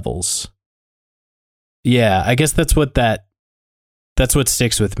subatomic levels. Yeah, I guess that's what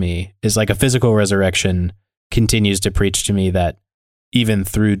sticks with me, is like a physical resurrection continues to preach to me that even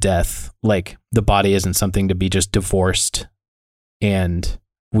through death, like the body isn't something to be just divorced and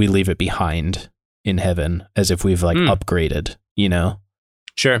we leave it behind in heaven as if we've like upgraded, you know?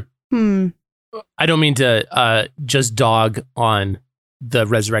 Sure. I don't mean to just dog on the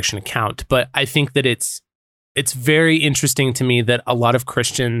resurrection account, but I think that it's very interesting to me that a lot of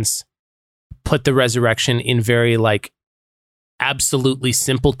Christians put the resurrection in very like absolutely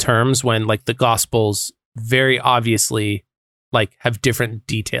simple terms, when like the Gospels very obviously like have different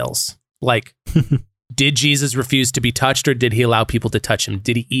details. Like, did Jesus refuse to be touched, or did he allow people to touch him?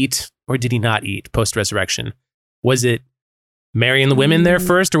 Did he eat or did he not eat post-resurrection? Was it Mary and the women there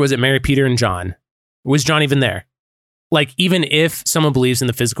first, or was it Mary, Peter, and John? Was John even there? Like, even if someone believes in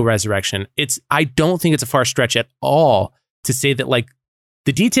the physical resurrection, I don't think it's a far stretch at all to say that like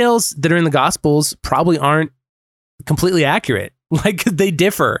the details that are in the Gospels probably aren't completely accurate. Like, they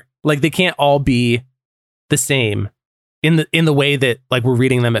differ. Like, they can't all be the same in the way that like we're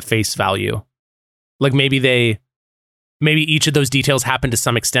reading them at face value. Like maybe each of those details happened to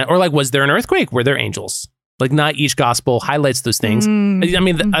some extent, or like, was there an earthquake? Were there angels? Like not each gospel highlights those things. I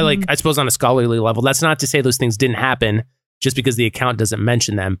mean, I suppose on a scholarly level, that's not to say those things didn't happen just because the account doesn't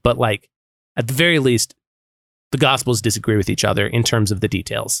mention them. But like at the very least, the gospels disagree with each other in terms of the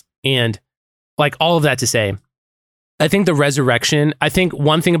details. And like all of that to say, I think the resurrection, I think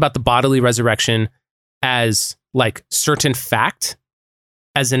one thing about the bodily resurrection as like certain fact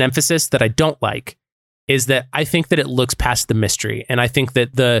as an emphasis that I don't like is that I think that it looks past the mystery. And I think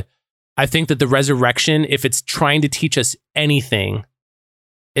that the resurrection, if it's trying to teach us anything,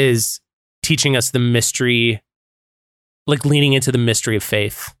 is teaching us the mystery, like leaning into the mystery of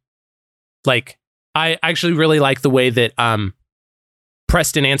faith. Like, I actually really like the way that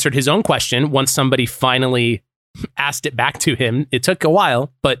Preston answered his own question once somebody finally asked it back to him. It took a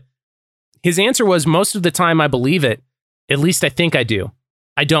while, but his answer was, most of the time I believe it. At least I think I do.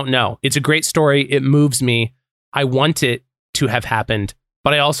 I don't know. It's a great story. It moves me. I want it to have happened.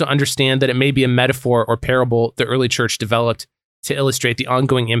 But I also understand that it may be a metaphor or parable the early church developed to illustrate the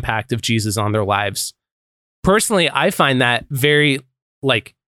ongoing impact of Jesus on their lives. Personally, I find that very,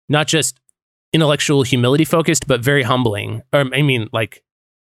 like, not just intellectual humility focused, but very humbling. Or I mean, like,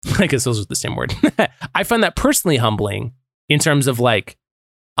 I guess those are the same word. I find that personally humbling in terms of like,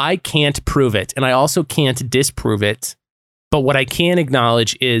 I can't prove it and I also can't disprove it. But what I can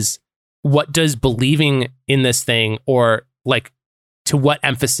acknowledge is, what does believing in this thing, or like to what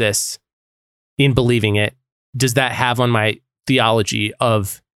emphasis in believing it does that have on my theology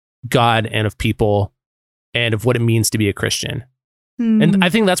of God and of people and of what it means to be a Christian? And I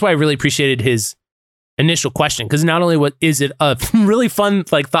think that's why I really appreciated his initial question, because not only what is it a really fun,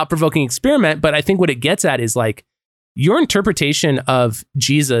 like thought-provoking experiment, but I think what it gets at is like your interpretation of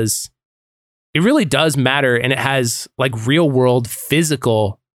Jesus, it really does matter, and it has like real world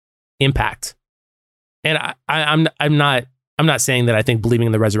physical impact. And I'm not saying that I think believing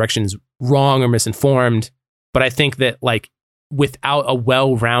in the resurrection is wrong or misinformed, but I think that like without a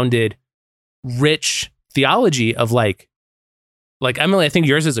well-rounded, rich theology of like Emily, I think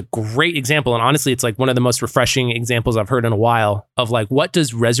yours is a great example. And honestly, it's like one of the most refreshing examples I've heard in a while of like, what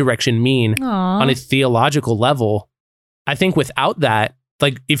does resurrection mean on a theological level? I think without that,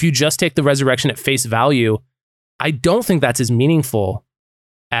 like if you just take the resurrection at face value, I don't think that's as meaningful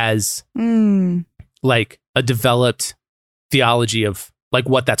as like a developed theology of like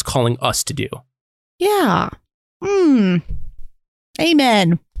what that's calling us to do. Yeah.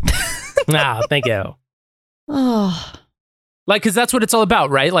 Amen. Thank you. Oh. Like, because that's what it's all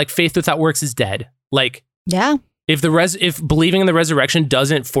about, right? Like, faith without works is dead. Like, yeah. If believing in the resurrection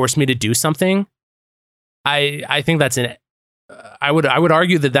doesn't force me to do something, I think that's I would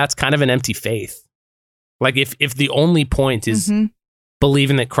argue that that's kind of an empty faith. Like, if the only point is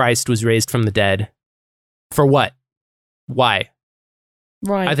believing that Christ was raised from the dead, for what? Why?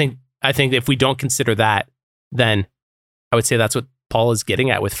 Right. I think if we don't consider that, then I would say that's what Paul is getting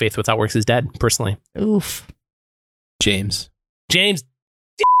at with faith without works is dead, personally. Oof. James.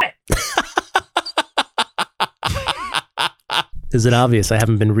 Is it obvious I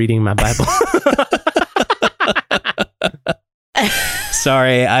haven't been reading my Bible?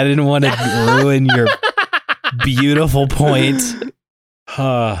 Sorry, I didn't want to ruin your beautiful point.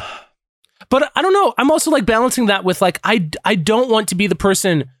 But I don't know. I'm also like balancing that with like, I don't want to be the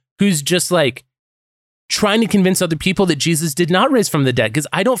person who's just like trying to convince other people that Jesus did not raise from the dead, because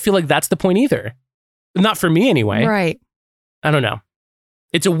I don't feel like that's the point either. Not for me anyway. Right. I don't know.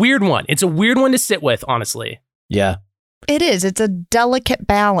 It's a weird one. It's a weird one to sit with, honestly. Yeah. It is. It's a delicate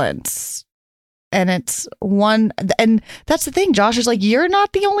balance. And it's one, and that's the thing, Josh, is like, you're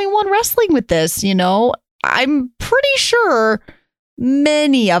not the only one wrestling with this, you know? I'm pretty sure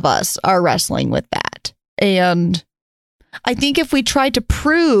many of us are wrestling with that. And I think if we try to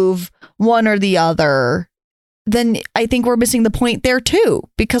prove one or the other, then I think we're missing the point there too.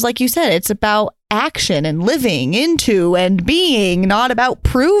 Because like you said, it's about action and living into and being, not about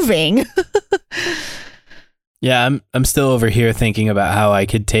proving. Yeah, I'm still over here thinking about how I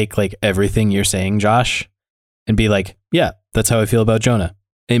could take like everything you're saying, Josh, and be like, yeah, that's how I feel about Jonah.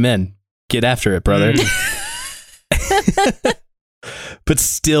 Amen. Get after it, brother. But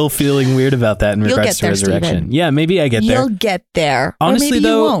still feeling weird about that in regards to resurrection. Steven. Yeah, maybe I get there. You'll get there. Honestly, or maybe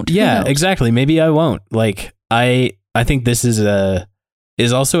though, you won't. yeah, exactly. Maybe I won't. Like, I think this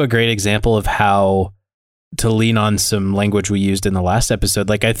is also a great example of how to lean on some language we used in the last episode.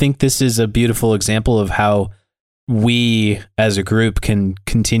 Like, I think this is a beautiful example of how we as a group can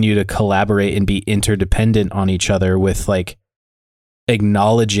continue to collaborate and be interdependent on each other with like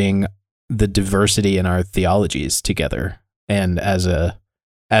acknowledging the diversity in our theologies together. And as a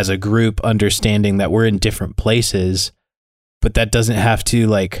group, understanding that we're in different places, but that doesn't have to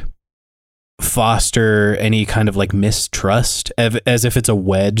like foster any kind of like mistrust as if it's a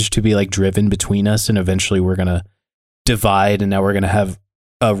wedge to be like driven between us, and eventually we're going to divide, and now we're going to have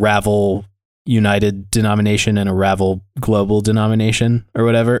a Ravel United denomination and a Ravel Global denomination or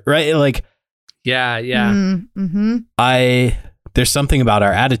whatever, right? Like, yeah. Mm-hmm. There's something about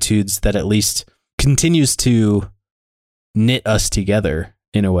our attitudes that at least continues to knit us together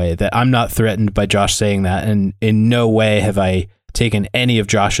in a way that I'm not threatened by Josh saying that. And in no way have I taken any of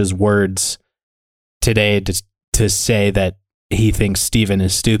Josh's words today to say that he thinks Stephen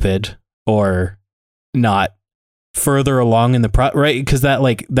is stupid or not further along in the right? Because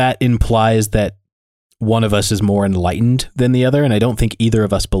that implies that one of us is more enlightened than the other. And I don't think either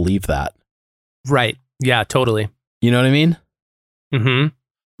of us believe that. Right. Yeah, totally. You know what I mean? Mm-hmm.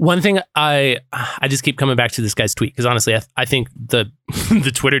 One thing I just keep coming back to this guy's tweet because honestly, I think the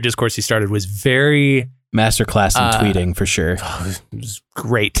Twitter discourse he started was very masterclass in tweeting for sure. It was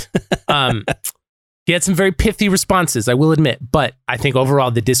great. He had some very pithy responses, I will admit, but I think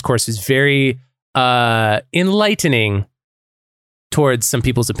overall the discourse is very enlightening towards some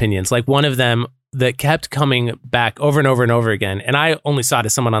people's opinions. Like one of them that kept coming back over and over and over again, and I only saw it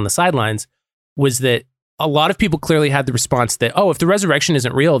as someone on the sidelines, was that a lot of people clearly had the response that, oh, if the resurrection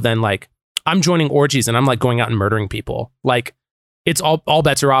isn't real, then like I'm joining orgies and I'm like going out and murdering people. Like it's all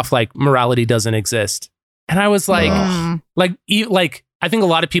bets are off. Like morality doesn't exist. And I was like, I think a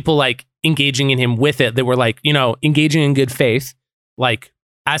lot of people like engaging in him with it that were like, you know, engaging in good faith, like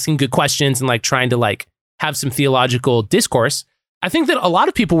asking good questions and like trying to like have some theological discourse. I think that a lot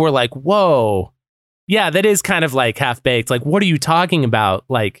of people were like, whoa, yeah, that is kind of like half baked. Like, what are you talking about?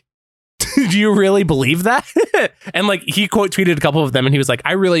 Like, do you really believe that? And like he quote tweeted a couple of them and he was like,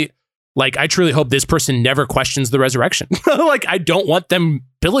 I truly hope this person never questions the resurrection. Like, I don't want them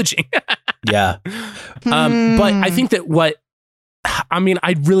pillaging. Yeah. But I think that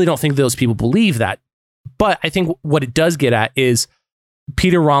I really don't think those people believe that. But I think what it does get at is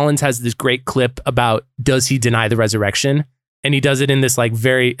Peter Rollins has this great clip about, does he deny the resurrection? And he does it in this like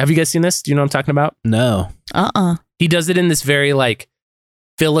have you guys seen this? Do you know what I'm talking about? No. He does it in this very like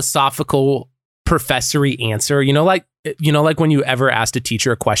philosophical professory answer, you know, like when you ever asked a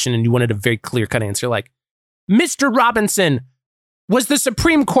teacher a question and you wanted a very clear cut answer, like, Mr. Robinson, was the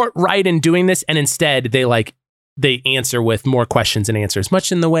Supreme Court right in doing this? And instead they answer with more questions and answers,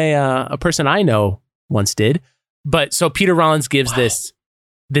 much in the way a person I know once did. But so Peter Rollins gives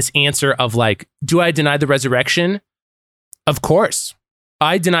this answer of like, do I deny the resurrection? Of course.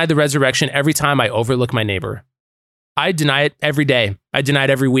 I deny the resurrection every time I overlook my neighbor. I deny it every day. I deny it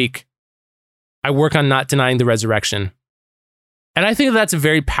every week. I work on not denying the resurrection. And I think that's a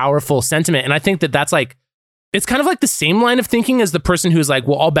very powerful sentiment. And I think that that's like, it's kind of like the same line of thinking as the person who's like,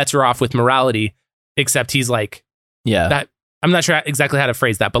 well, all bets are off with morality, except he's like, yeah, that I'm not sure exactly how to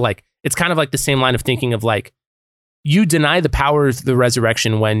phrase that, but like, it's kind of like the same line of thinking of like, you deny the power of the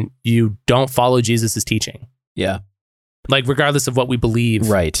resurrection when you don't follow Jesus's teaching. Yeah. Like, regardless of what we believe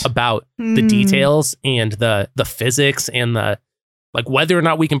about the details and the physics and the, like, whether or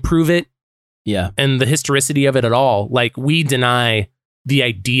not we can prove it. Yeah. And the historicity of it at all. Like, we deny the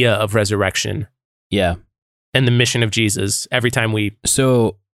idea of resurrection. Yeah. And the mission of Jesus every time we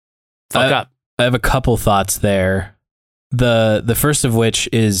fuck up. I have a couple thoughts there. The first of which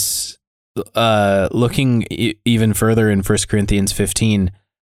is looking even further in 1 Corinthians 15.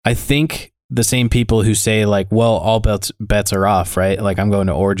 I think the same people who say like, well, all bets are off, right? Like, I'm going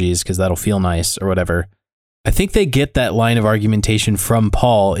to orgies because that'll feel nice or whatever. I think they get that line of argumentation from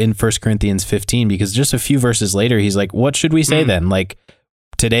Paul in 1 Corinthians 15, because just a few verses later, he's like, what should we say then? Like,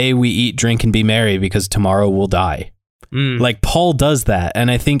 today we eat, drink, and be merry because tomorrow we'll die. Like, Paul does that.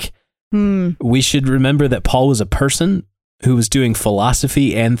 And I think we should remember that Paul was a person who was doing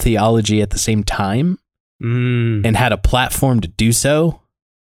philosophy and theology at the same time and had a platform to do so.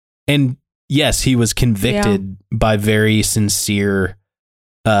 And yes, he was convicted by very sincere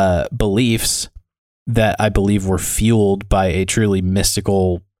beliefs that I believe were fueled by a truly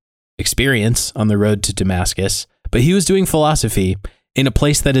mystical experience on the road to Damascus. But he was doing philosophy in a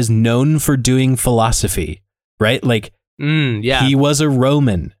place that is known for doing philosophy, right? Like, he was a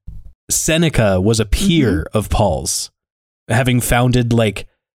Roman. Seneca was a peer of Paul's, having founded like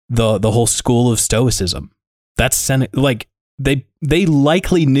the whole school of Stoicism. That's Seneca. Like, they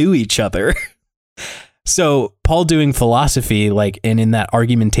likely knew each other. So Paul doing philosophy, like, and in that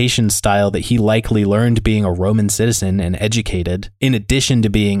argumentation style that he likely learned being a Roman citizen and educated, in addition to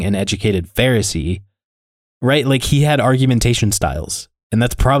being an educated Pharisee, right? Like, he had argumentation styles, and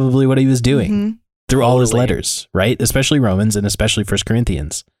that's probably what he was doing through all his letters, right? Especially Romans and especially 1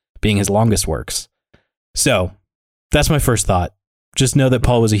 Corinthians being his longest works. So that's my first thought. Just know that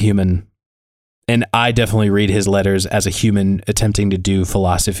Paul was a human And I definitely read his letters as a human attempting to do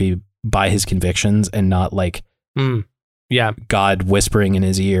philosophy by his convictions and not like God whispering in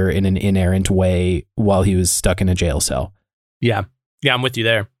his ear in an inerrant way while he was stuck in a jail cell. Yeah. Yeah, I'm with you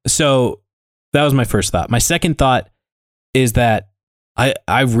there. So that was my first thought. My second thought is that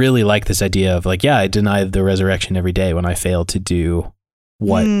I really like this idea of like, yeah, I deny the resurrection every day when I fail to do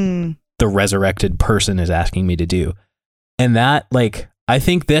what the resurrected person is asking me to do. And that, like, I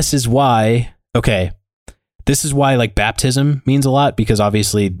think this is why like baptism means a lot, because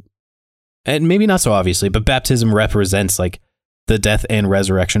obviously, and maybe not so obviously, but baptism represents like the death and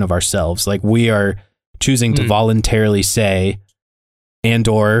resurrection of ourselves. Like we are choosing to voluntarily say and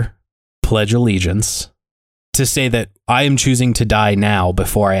or pledge allegiance to say that I am choosing to die now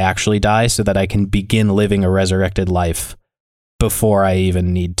before I actually die so that I can begin living a resurrected life before I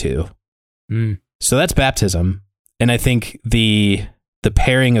even need to. So that's baptism. And I think the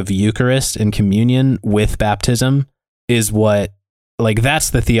pairing of Eucharist and communion with baptism is what, like, that's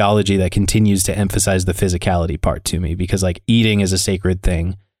the theology that continues to emphasize the physicality part to me, because like eating is a sacred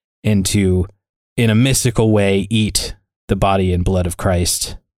thing, and to, in a mystical way, eat the body and blood of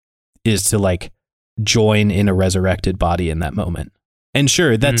Christ is to like join in a resurrected body in that moment. And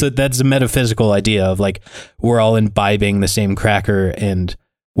sure, that's a metaphysical idea of like, we're all imbibing the same cracker and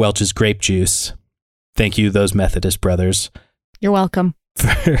Welch's grape juice. Thank you, those Methodist brothers. You're welcome.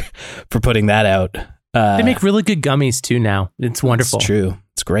 For putting that out. They make really good gummies too now. It's wonderful. It's true.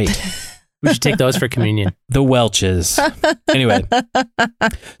 It's great. We should take those for communion. The Welches. Anyway.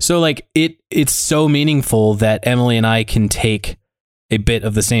 So like it's so meaningful that Emily and I can take a bit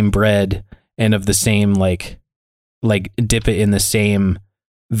of the same bread and of the same like dip it in the same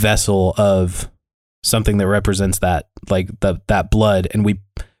vessel of something that represents that, like that blood, and we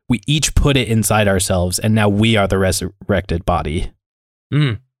each put it inside ourselves, and now we are the resurrected body.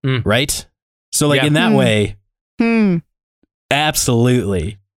 Right? So like in that way,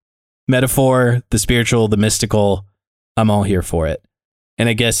 absolutely. Metaphor, the spiritual, the mystical, I'm all here for it. And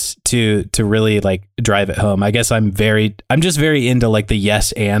I guess to really like drive it home, I guess I'm just very into like the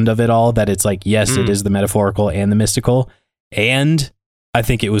yes and of it all, that it's like, yes, it is the metaphorical and the mystical, and I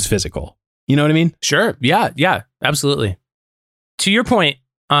think it was physical. You know what I mean? Sure. Yeah, absolutely. To your point,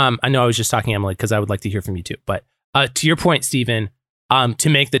 I know I was just talking, Emily, because I would like to hear from you too, but to your point, Stephen, to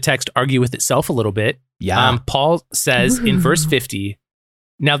make the text argue with itself a little bit, Paul says in verse 50,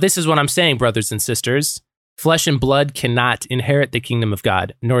 now this is what I'm saying, brothers and sisters, flesh and blood cannot inherit the kingdom of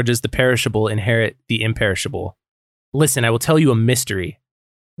God, nor does the perishable inherit the imperishable. Listen, I will tell you a mystery.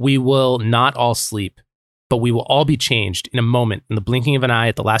 We will not all sleep, but we will all be changed in a moment, in the blinking of an eye,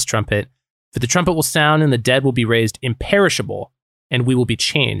 at the last trumpet. For the trumpet will sound, and the dead will be raised imperishable, and we will be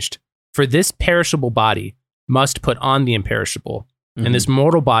changed. For this perishable body must put on the imperishable, and this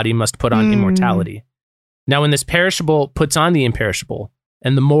mortal body must put on immortality. Now, when this perishable puts on the imperishable,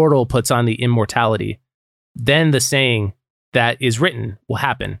 and the mortal puts on the immortality, then the saying that is written will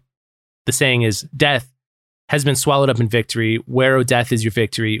happen. The saying is, death has been swallowed up in victory. Where, O death, is your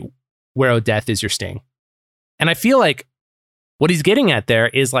victory? Where, O death, is your sting? And I feel like what he's getting at there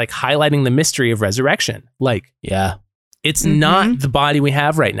is like highlighting the mystery of resurrection. Like, it's not the body we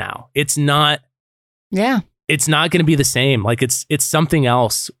have right now. It's not. Yeah. It's not going to be the same. Like it's something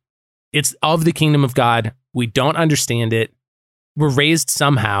else. It's of the kingdom of God. We don't understand it. We're raised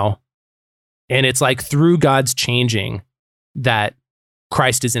somehow. And it's like through God's changing that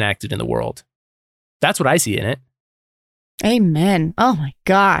Christ is enacted in the world. That's what I see in it. Amen. Oh my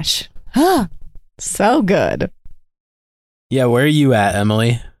gosh. So good. Yeah, where are you at,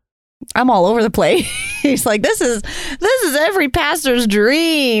 Emily? I'm all over the place. Like this is every pastor's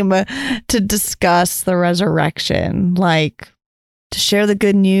dream to discuss the resurrection, like to share the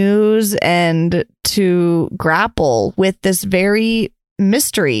good news and to grapple with this very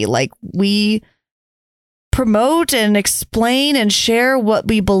mystery. Like we promote and explain and share what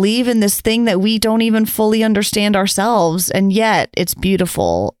we believe in this thing that we don't even fully understand ourselves, and yet it's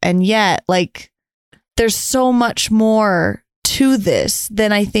beautiful, and yet like there's so much more to this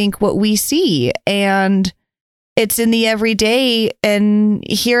than I think what we see, and it's in the everyday and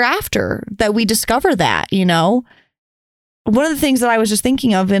hereafter that we discover that, you know. One of the things that I was just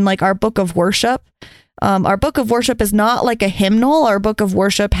thinking of in like our book of worship, our book of worship is not like a hymnal. Our book of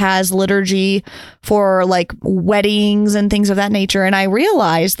worship has liturgy for like weddings and things of that nature. And I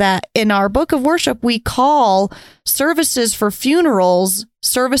realized that in our book of worship, we call services for funerals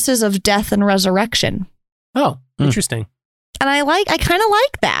services of death and resurrection. Oh, interesting. And I kind of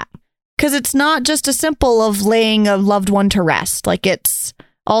like that, because it's not just a simple of laying a loved one to rest. Like it's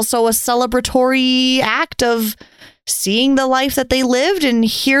also a celebratory act of seeing the life that they lived, and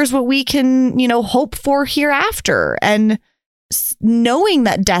here's what we can, hope for hereafter, and knowing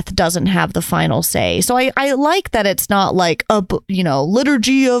that death doesn't have the final say. So I like that it's not like a,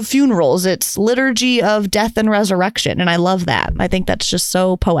 liturgy of funerals. It's liturgy of death and resurrection. And I love that. I think that's just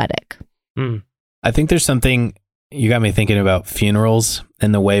so poetic. I think there's something, you got me thinking about funerals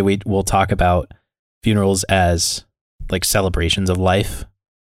and the way we'll talk about funerals as like celebrations of life,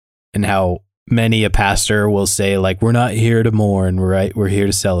 and how many a pastor will say like, we're not here to mourn, right? We're here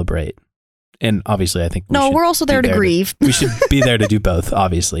to celebrate. And obviously I think we're also there to grieve. We should be there to do both,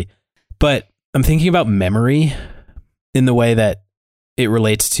 obviously. But I'm thinking about memory in the way that it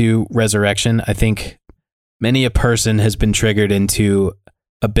relates to resurrection. I think many a person has been triggered into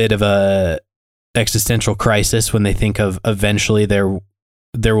a bit of a existential crisis when they think of eventually there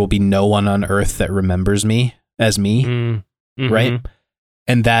will be no one on earth that remembers me as me, right?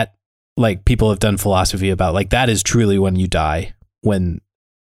 And that, like, people have done philosophy about, like, that is truly when you die, when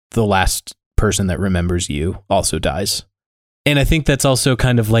the last person that remembers you also dies. And I think that's also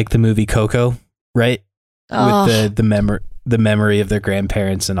kind of like the movie Coco, right? With the memory of their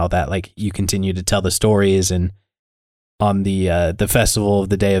grandparents and all that. Like, you continue to tell the stories, and on the festival of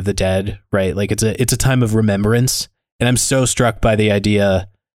the Day of the Dead, right? Like, it's a time of remembrance. And I'm so struck by the idea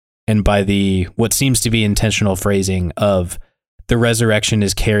and by the what seems to be intentional phrasing of the resurrection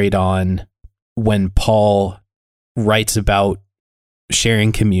is carried on when Paul writes about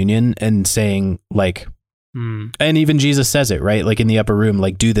sharing communion and saying, like, and even Jesus says it, right? Like in the upper room,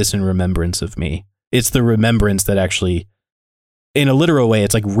 like, do this in remembrance of me. It's the remembrance that actually, in a literal way,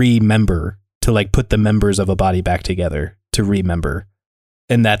 it's like remember, to like put the members of a body back together, to remember.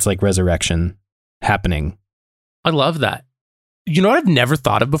 And that's like resurrection happening. I love that. You know what I've never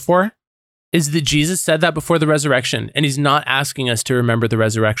thought of before is that Jesus said that before the resurrection, and he's not asking us to remember the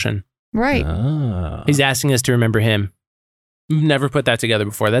resurrection. Right. He's asking us to remember him. Never put that together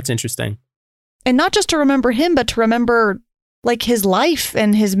before. That's interesting. And not just to remember him, but to remember like his life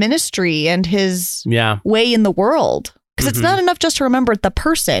and his ministry and his way in the world. Because it's not enough just to remember the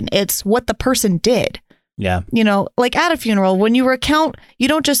person. It's what the person did. Yeah. Like at a funeral, when you recount, you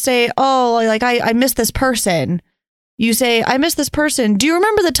don't just say, oh, like I miss this person. You say, I miss this person. Do you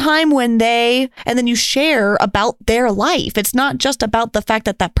remember the time when and then you share about their life. It's not just about the fact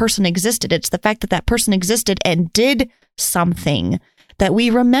that that person existed. It's the fact that that person existed and did something that we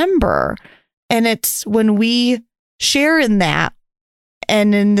remember. And it's when we share in that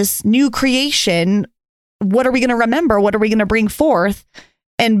and in this new creation, what are we going to remember? What are we going to bring forth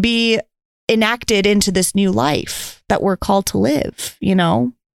and be enacted into this new life that we're called to live,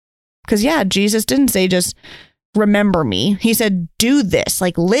 Because Jesus didn't say just remember me. He said, do this,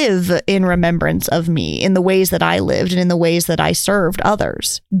 like live in remembrance of me in the ways that I lived and in the ways that I served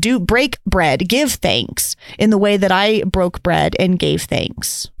others. Break bread, give thanks in the way that I broke bread and gave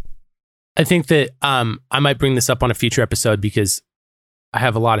thanks. I think that I might bring this up on a future episode because I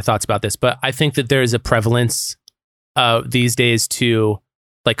have a lot of thoughts about this, but I think that there is a prevalence these days to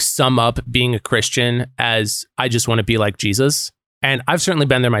like sum up being a Christian as I just want to be like Jesus. And I've certainly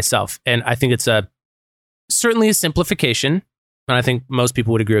been there myself. And I think it's certainly a simplification. And I think most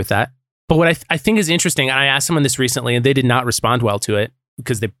people would agree with that. But what I think is interesting, and I asked someone this recently and they did not respond well to it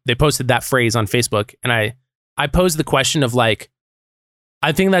because they posted that phrase on Facebook. And I posed the question of like,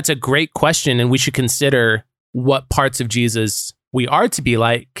 I think that's a great question, and we should consider what parts of Jesus we are to be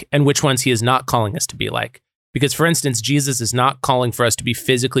like and which ones he is not calling us to be like. Because, for instance, Jesus is not calling for us to be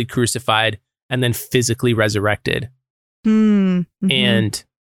physically crucified and then physically resurrected. Mm-hmm. And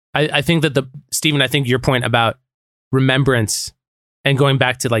I think that Stephen, I think your point about remembrance and going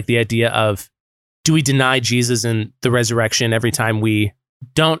back to like the idea of, do we deny Jesus and the resurrection every time we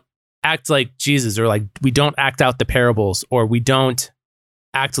don't act like Jesus, or like we don't act out the parables, or we don't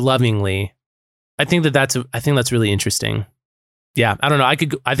act lovingly? I think that's really interesting. Yeah, I don't know.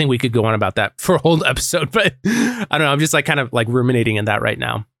 I think we could go on about that for a whole episode, but I don't know. I'm just like kind of like ruminating in that right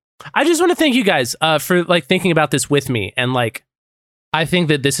now. I just want to thank you guys for like thinking about this with me. And like, I think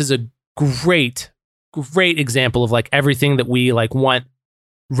that this is a great example of like everything that we like want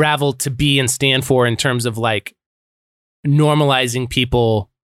Ravel to be and stand for in terms of like normalizing people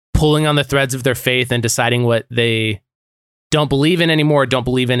pulling on the threads of their faith and deciding what they don't believe in anymore, don't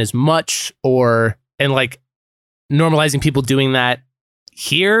believe in as much, and like normalizing people doing that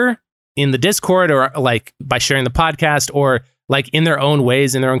here in the Discord, or like by sharing the podcast, or like in their own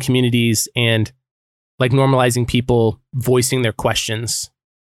ways, in their own communities, and like normalizing people voicing their questions.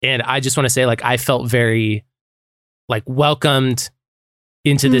 And I just want to say, like, I felt very like welcomed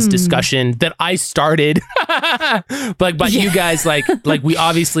into this discussion that I started, but you guys like we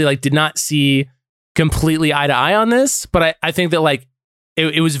obviously like did not see completely eye to eye on this, but I think that like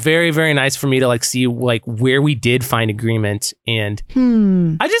it was very, very nice for me to like see like where we did find agreement, and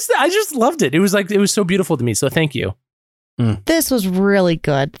I just loved it. It was so beautiful to me. So thank you. This was really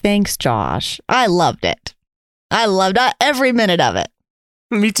good. Thanks, Josh. I loved it. I loved every minute of it.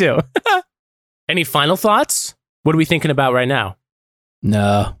 Me too. Any final thoughts? What are we thinking about right now?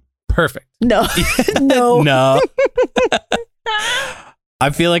 No. Perfect. No. No. I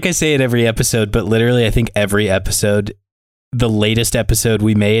feel like I say it every episode, but literally I think every episode, the latest episode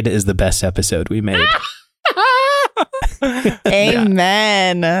we made is the best episode we made.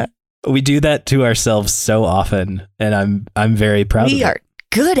 Amen. We do that to ourselves so often, and I'm very proud of it. We are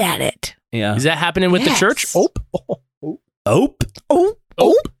good at it. Yeah. Is that happening with the church? Ope.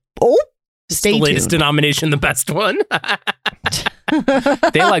 Stay the latest tuned. denomination, the best one.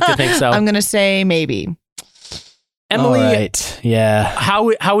 They like to think so. I'm going to say maybe. Emily, all right. Yeah.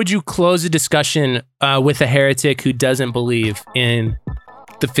 How would you close a discussion with a heretic who doesn't believe in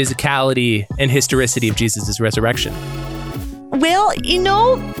the physicality and historicity of Jesus' resurrection? Well,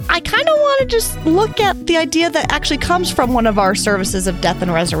 I kind of want to just look at the idea that actually comes from one of our services of death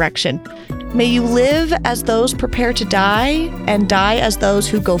and resurrection. May you live as those prepare to die, and die as those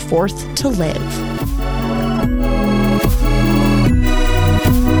who go forth to live.